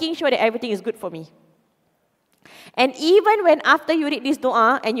is making sure that everything is good for me. And even when after you read this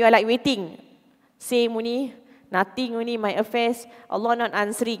dua, and you are like waiting, say Muni, nothing Muni, my affairs, Allah not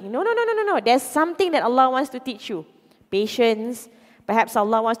answering. No. There's something that Allah wants to teach you. Patience. Perhaps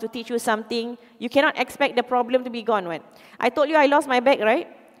Allah wants to teach you something. You cannot expect the problem to be gone. Right? I told you I lost my bag, right?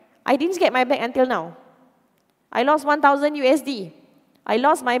 I didn't get my bag until now. I lost 1,000 USD. I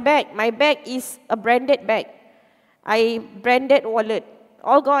lost my bag. My bag is a branded bag. Branded wallet.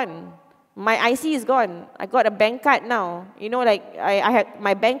 All gone. My IC is gone. I got a bank card now. You know, like I had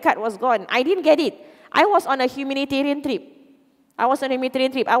my bank card was gone. I didn't get it. I was on a humanitarian trip. I was on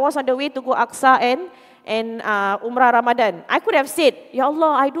the way to go Aqsa and Umrah Ramadan. I could have said, Ya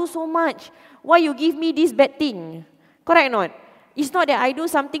Allah, I do so much. Why you give me this bad thing? Correct or not? It's not that I do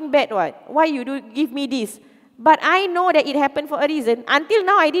something bad, what? Why you do give me this? But I know that it happened for a reason. Until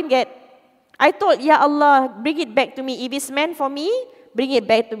now, I didn't get. I told, Ya Allah, bring it back to me. If it's meant for me, bring it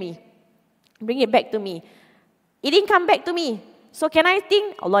back to me. Bring it back to me. It didn't come back to me. So can I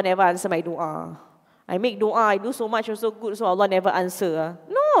think, Allah never answer my dua. I make dua, I do so much also good, so Allah never answer.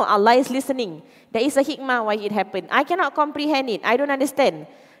 No, Allah is listening. There is a hikmah why it happened. I cannot comprehend it. I don't understand.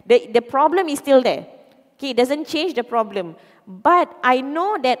 The problem is still there. Okay, it doesn't change the problem. But I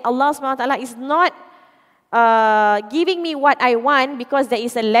know that Allah SWT is not giving me what I want because there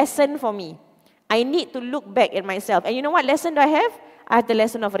is a lesson for me. I need to look back at myself. And you know what lesson do I have? I have the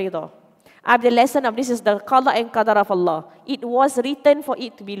lesson of Ridha. I have the lesson of this is the qada and qadar of Allah. It was written for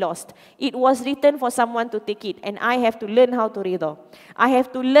it to be lost. It was written for someone to take it. And I have to learn how to ridha. I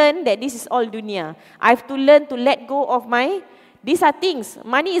have to learn that this is all dunya. I have to learn to let go of my, these are things.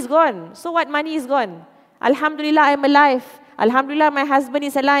 Money is gone. So what money is gone? Alhamdulillah, I'm alive. Alhamdulillah, my husband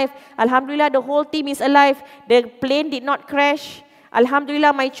is alive. Alhamdulillah, the whole team is alive. The plane did not crash.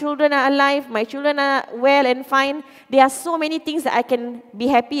 Alhamdulillah, my children are alive. My children are well and fine. There are so many things that I can be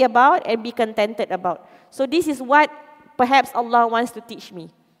happy about and be contented about. So this is what perhaps Allah wants to teach me.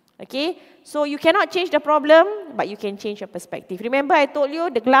 Okay? So you cannot change the problem, but you can change your perspective. Remember I told you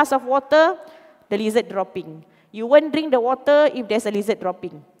the glass of water, the lizard dropping. You won't drink the water if there's a lizard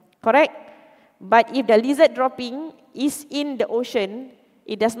dropping. Correct? But if the lizard dropping is in the ocean,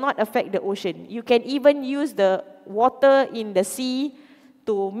 it does not affect the ocean. You can even use the water in the sea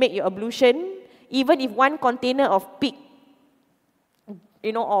to make your ablution. Even if one container of pig,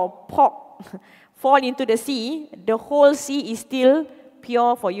 or pork fall into the sea, the whole sea is still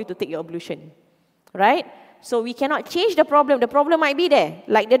pure for you to take your ablution. Right? So we cannot change the problem. The problem might be there,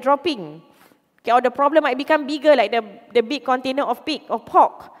 like the dropping. Okay, or the problem might become bigger, like the big container of pig or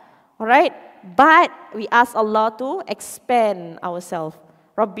pork. Alright? But we ask Allah to expand ourselves.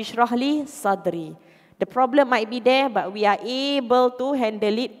 Rabbi shrahli sadri. The problem might be there, but we are able to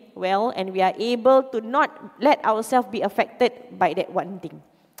handle it well, and we are able to not let ourselves be affected by that one thing.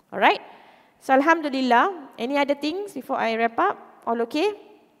 Alright? So Alhamdulillah, any other things before I wrap up? All okay?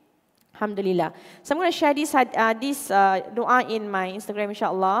 Alhamdulillah. So I'm going to share this dua in my Instagram,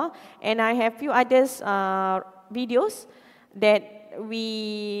 inshallah. And I have few others videos that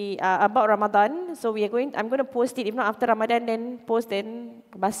we about Ramadan. So I'm going to post it. If not after Ramadan, then post, then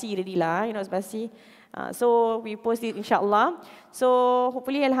basi already lah. You know, it's basi. So we post it, insyaAllah. So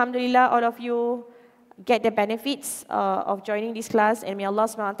hopefully, alhamdulillah, all of you get the benefits of joining this class, and may Allah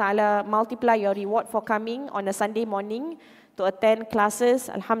SWT multiply your reward for coming on a Sunday morning to attend classes.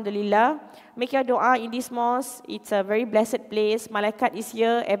 Alhamdulillah. Make your dua in this mosque. It's a very blessed place. Malaikat is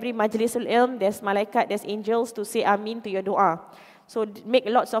here. Every majlisul ilm, there's malaikat, there's angels to say amin to your dua. So make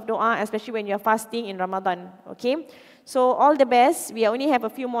lots of dua, especially when you're fasting in Ramadan. Okay? So all the best. We only have a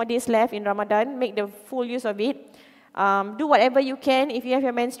few more days left in Ramadan. Make the full use of it. Do whatever you can. If you have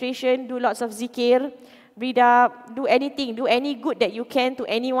your menstruation, do lots of zikir. Read up. Do anything. Do any good that you can to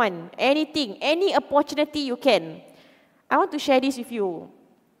anyone. Anything. Any opportunity you can. I want to share this with you.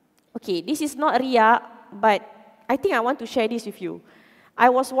 Okay, this is not riya, but I think I want to share this with you. I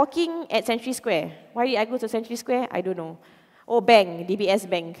was walking at Century Square. Why did I go to Century Square? I don't know. Oh, bank, DBS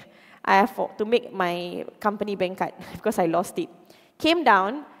Bank. I have to make my company bank card because I lost it. Came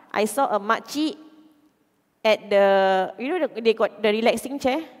down, I saw a makcik at the, you know, they got the relaxing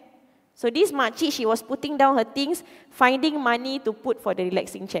chair. So this makcik, she was putting down her things, finding money to put for the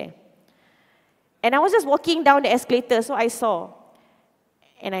relaxing chair. And I was just walking down the escalator, so I saw.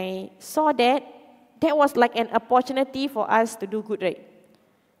 And I saw that was like an opportunity for us to do good, right?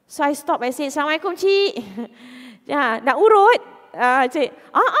 So I stopped, I said, Assalamualaikum, Cik. Yeah, nak urut? I said,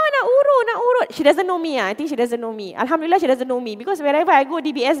 nak urut. She doesn't know me. I think she doesn't know me. Alhamdulillah, she doesn't know me. Because wherever I go,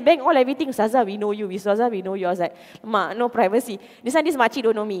 DBS Bank, all everything, Ustazah, we know you. Ustazah, we know you. I was like, Mak, no privacy. This makcik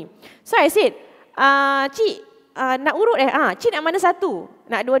don't know me. So I said, Cik, nak urut Cik nak mana satu?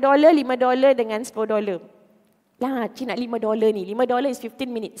 Nak $2, $5 dengan $10. Lah, Cik nak $5 ni. $5 is 15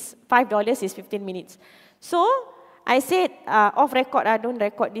 minutes. $5 is 15 minutes. So, I said, off record, don't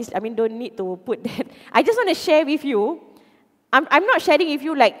record this. I mean, don't need to put that. I just want to share with you. I'm not sharing with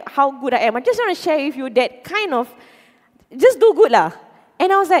you like how good I am. I just want to share with you that kind of, just do good lah.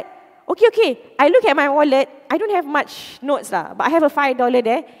 And I was like, okay. I look at my wallet. I don't have much notes lah, but I have a $5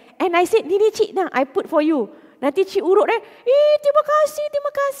 there. And I said, ni Cik, I put for you. Nanti Cik urut terima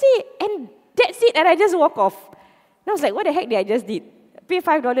kasih. And that's it, and I just walk off. And I was like, what the heck did I just did? Pay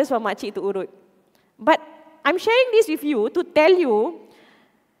 $5 for makcik to urut. But I'm sharing this with you to tell you,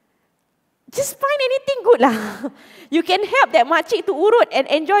 just find anything good lah. You can help that makcik to urut and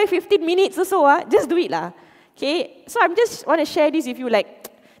enjoy 15 minutes or so. Just do it lah. Okay, so I'm just want to share this with you, like,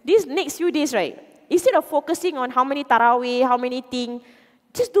 these next few days, right? Instead of focusing on how many tarawih, how many things,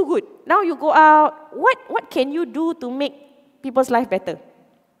 just do good. Now you go out, what can you do to make people's life better?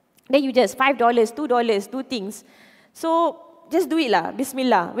 Then you just $5, $2, do things. So just do it lah.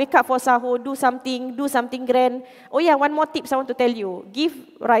 Bismillah. Wake up for sahur, do something grand. Oh yeah, one more tips I want to tell you. Give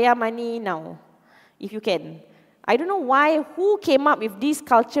raya money now, if you can. I don't know who came up with this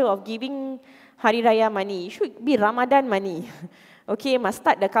culture of giving hari raya money. It should be Ramadan money. Okay, must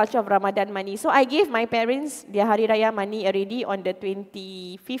start the culture of Ramadan money. So I gave my parents their hari raya money already on the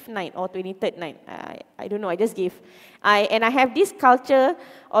 25th night or 23rd night. I don't know, I just gave. And I have this culture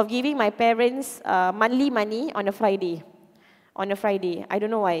of giving my parents monthly money on a Friday. I don't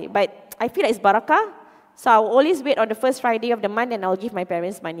know why, but I feel like it's barakah. So I'll always wait on the first Friday of the month and I'll give my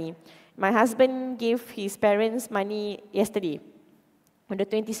parents money. My husband gave his parents money yesterday, on the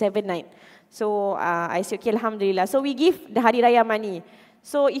 27th night. So I said, okay, alhamdulillah. So we give the hari raya money.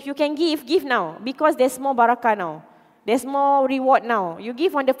 So if you can give now, because there's more barakah now. There's more reward now. You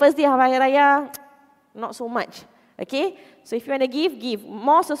give on the first day of hari raya, not so much. Okay? So if you want to give.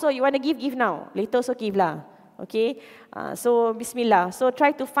 More so you want to give now. Later also give lah. Okay? So bismillah. So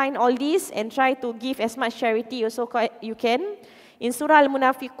try to find all this and try to give as much charity also you can. In Surah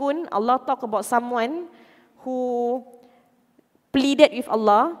Al-Munafiqun, Allah talk about someone who pleaded with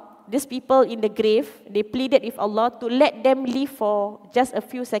Allah. These people in the grave, they pleaded with Allah to let them live for just a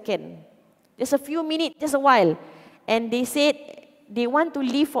few seconds. Just a few minutes, just a while. And they said they want to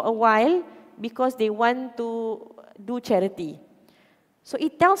live for a while because they want to do charity. So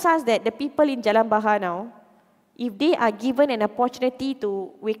it tells us that the people in Jalan Bahar now, if they are given an opportunity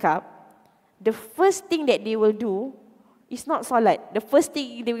to wake up, the first thing that they will do is not salat. The first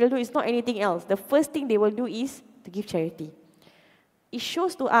thing they will do is not anything else. The first thing they will do is to give charity. It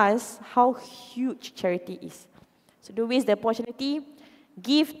shows to us how huge charity is. So don't waste the opportunity.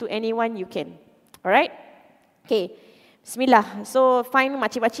 Give to anyone you can. Alright? Okay. Bismillah. So find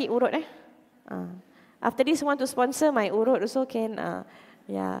makcik-makcik urut After this, want to sponsor my urut also can.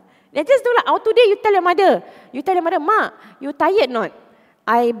 Yeah. Then just do like, today you tell your mother. You tell your mother, Mak, you tired not?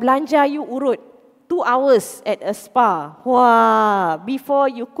 I belanja you urut 2 hours at a spa. Wah,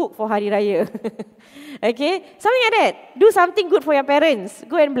 before you cook for Hari Raya. Okay, something like that. Do something good for your parents.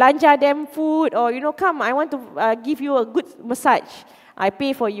 Go and belanja them food, or come, I want to give you a good massage. I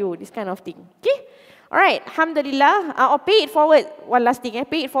pay for you, this kind of thing. Okay, alright, alhamdulillah. Or pay it forward. One last thing,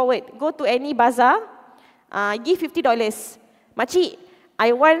 pay it forward. Go to any bazaar, give $50. Makcik,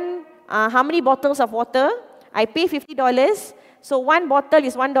 I want how many bottles of water? I pay $50. So one bottle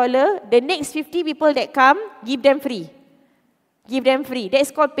is $1. The next 50 people that come, give them free. Give them free.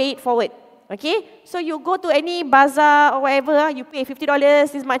 That's called pay it forward. Okay? So you go to any bazaar or whatever, you pay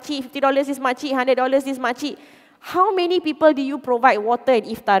 $50, this makcik, $50, this makcik, $100, this makcik. How many people do you provide water and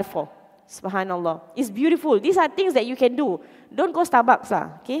iftar for? Subhanallah. It's beautiful. These are things that you can do. Don't go Starbucks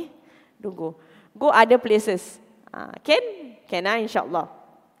lah. Okay? Don't go. Go other places. Can? Can insyaAllah.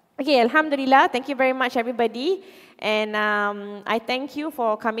 Okay, alhamdulillah. Thank you very much everybody. And I thank you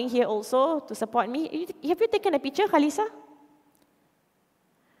for coming here also to support me. Have you taken a picture, Khalisa?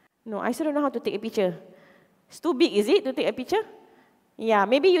 No, I still don't know how to take a picture. It's too big, is it, to take a picture? Yeah,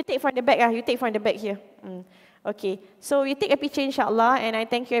 maybe you take from the back. You take from the back here. Okay, so we take a picture, inshallah, and I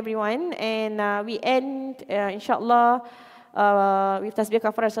thank you everyone. And we end, inshallah, with tasbih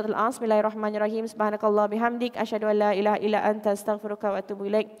kafarat suratul As. Bismillahirrahmanirrahim. Subhanakallah bihamdik. Asyhadu an la ilaha illa anta astaghfiruka wa atubu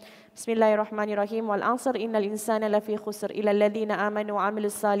ilaik. Bismillahirrahmanirrahim. Wal ansar innal insana lafi khusr illa alladhina amanu wa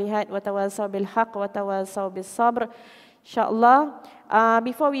amilus salihat wa tawasaw bil haqq wa tawasaw bis sabr. Inshallah,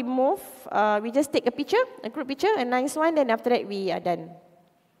 before we move, we just take a picture, a group picture, a nice one, then after that we are done.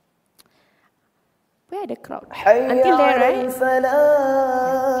 Where are the crowd? Until there, right?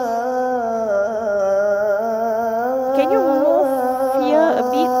 Can you move here a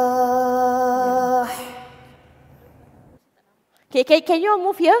bit? Okay, can you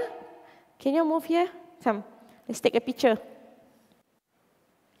move here? Can you move here? Come, let's take a picture.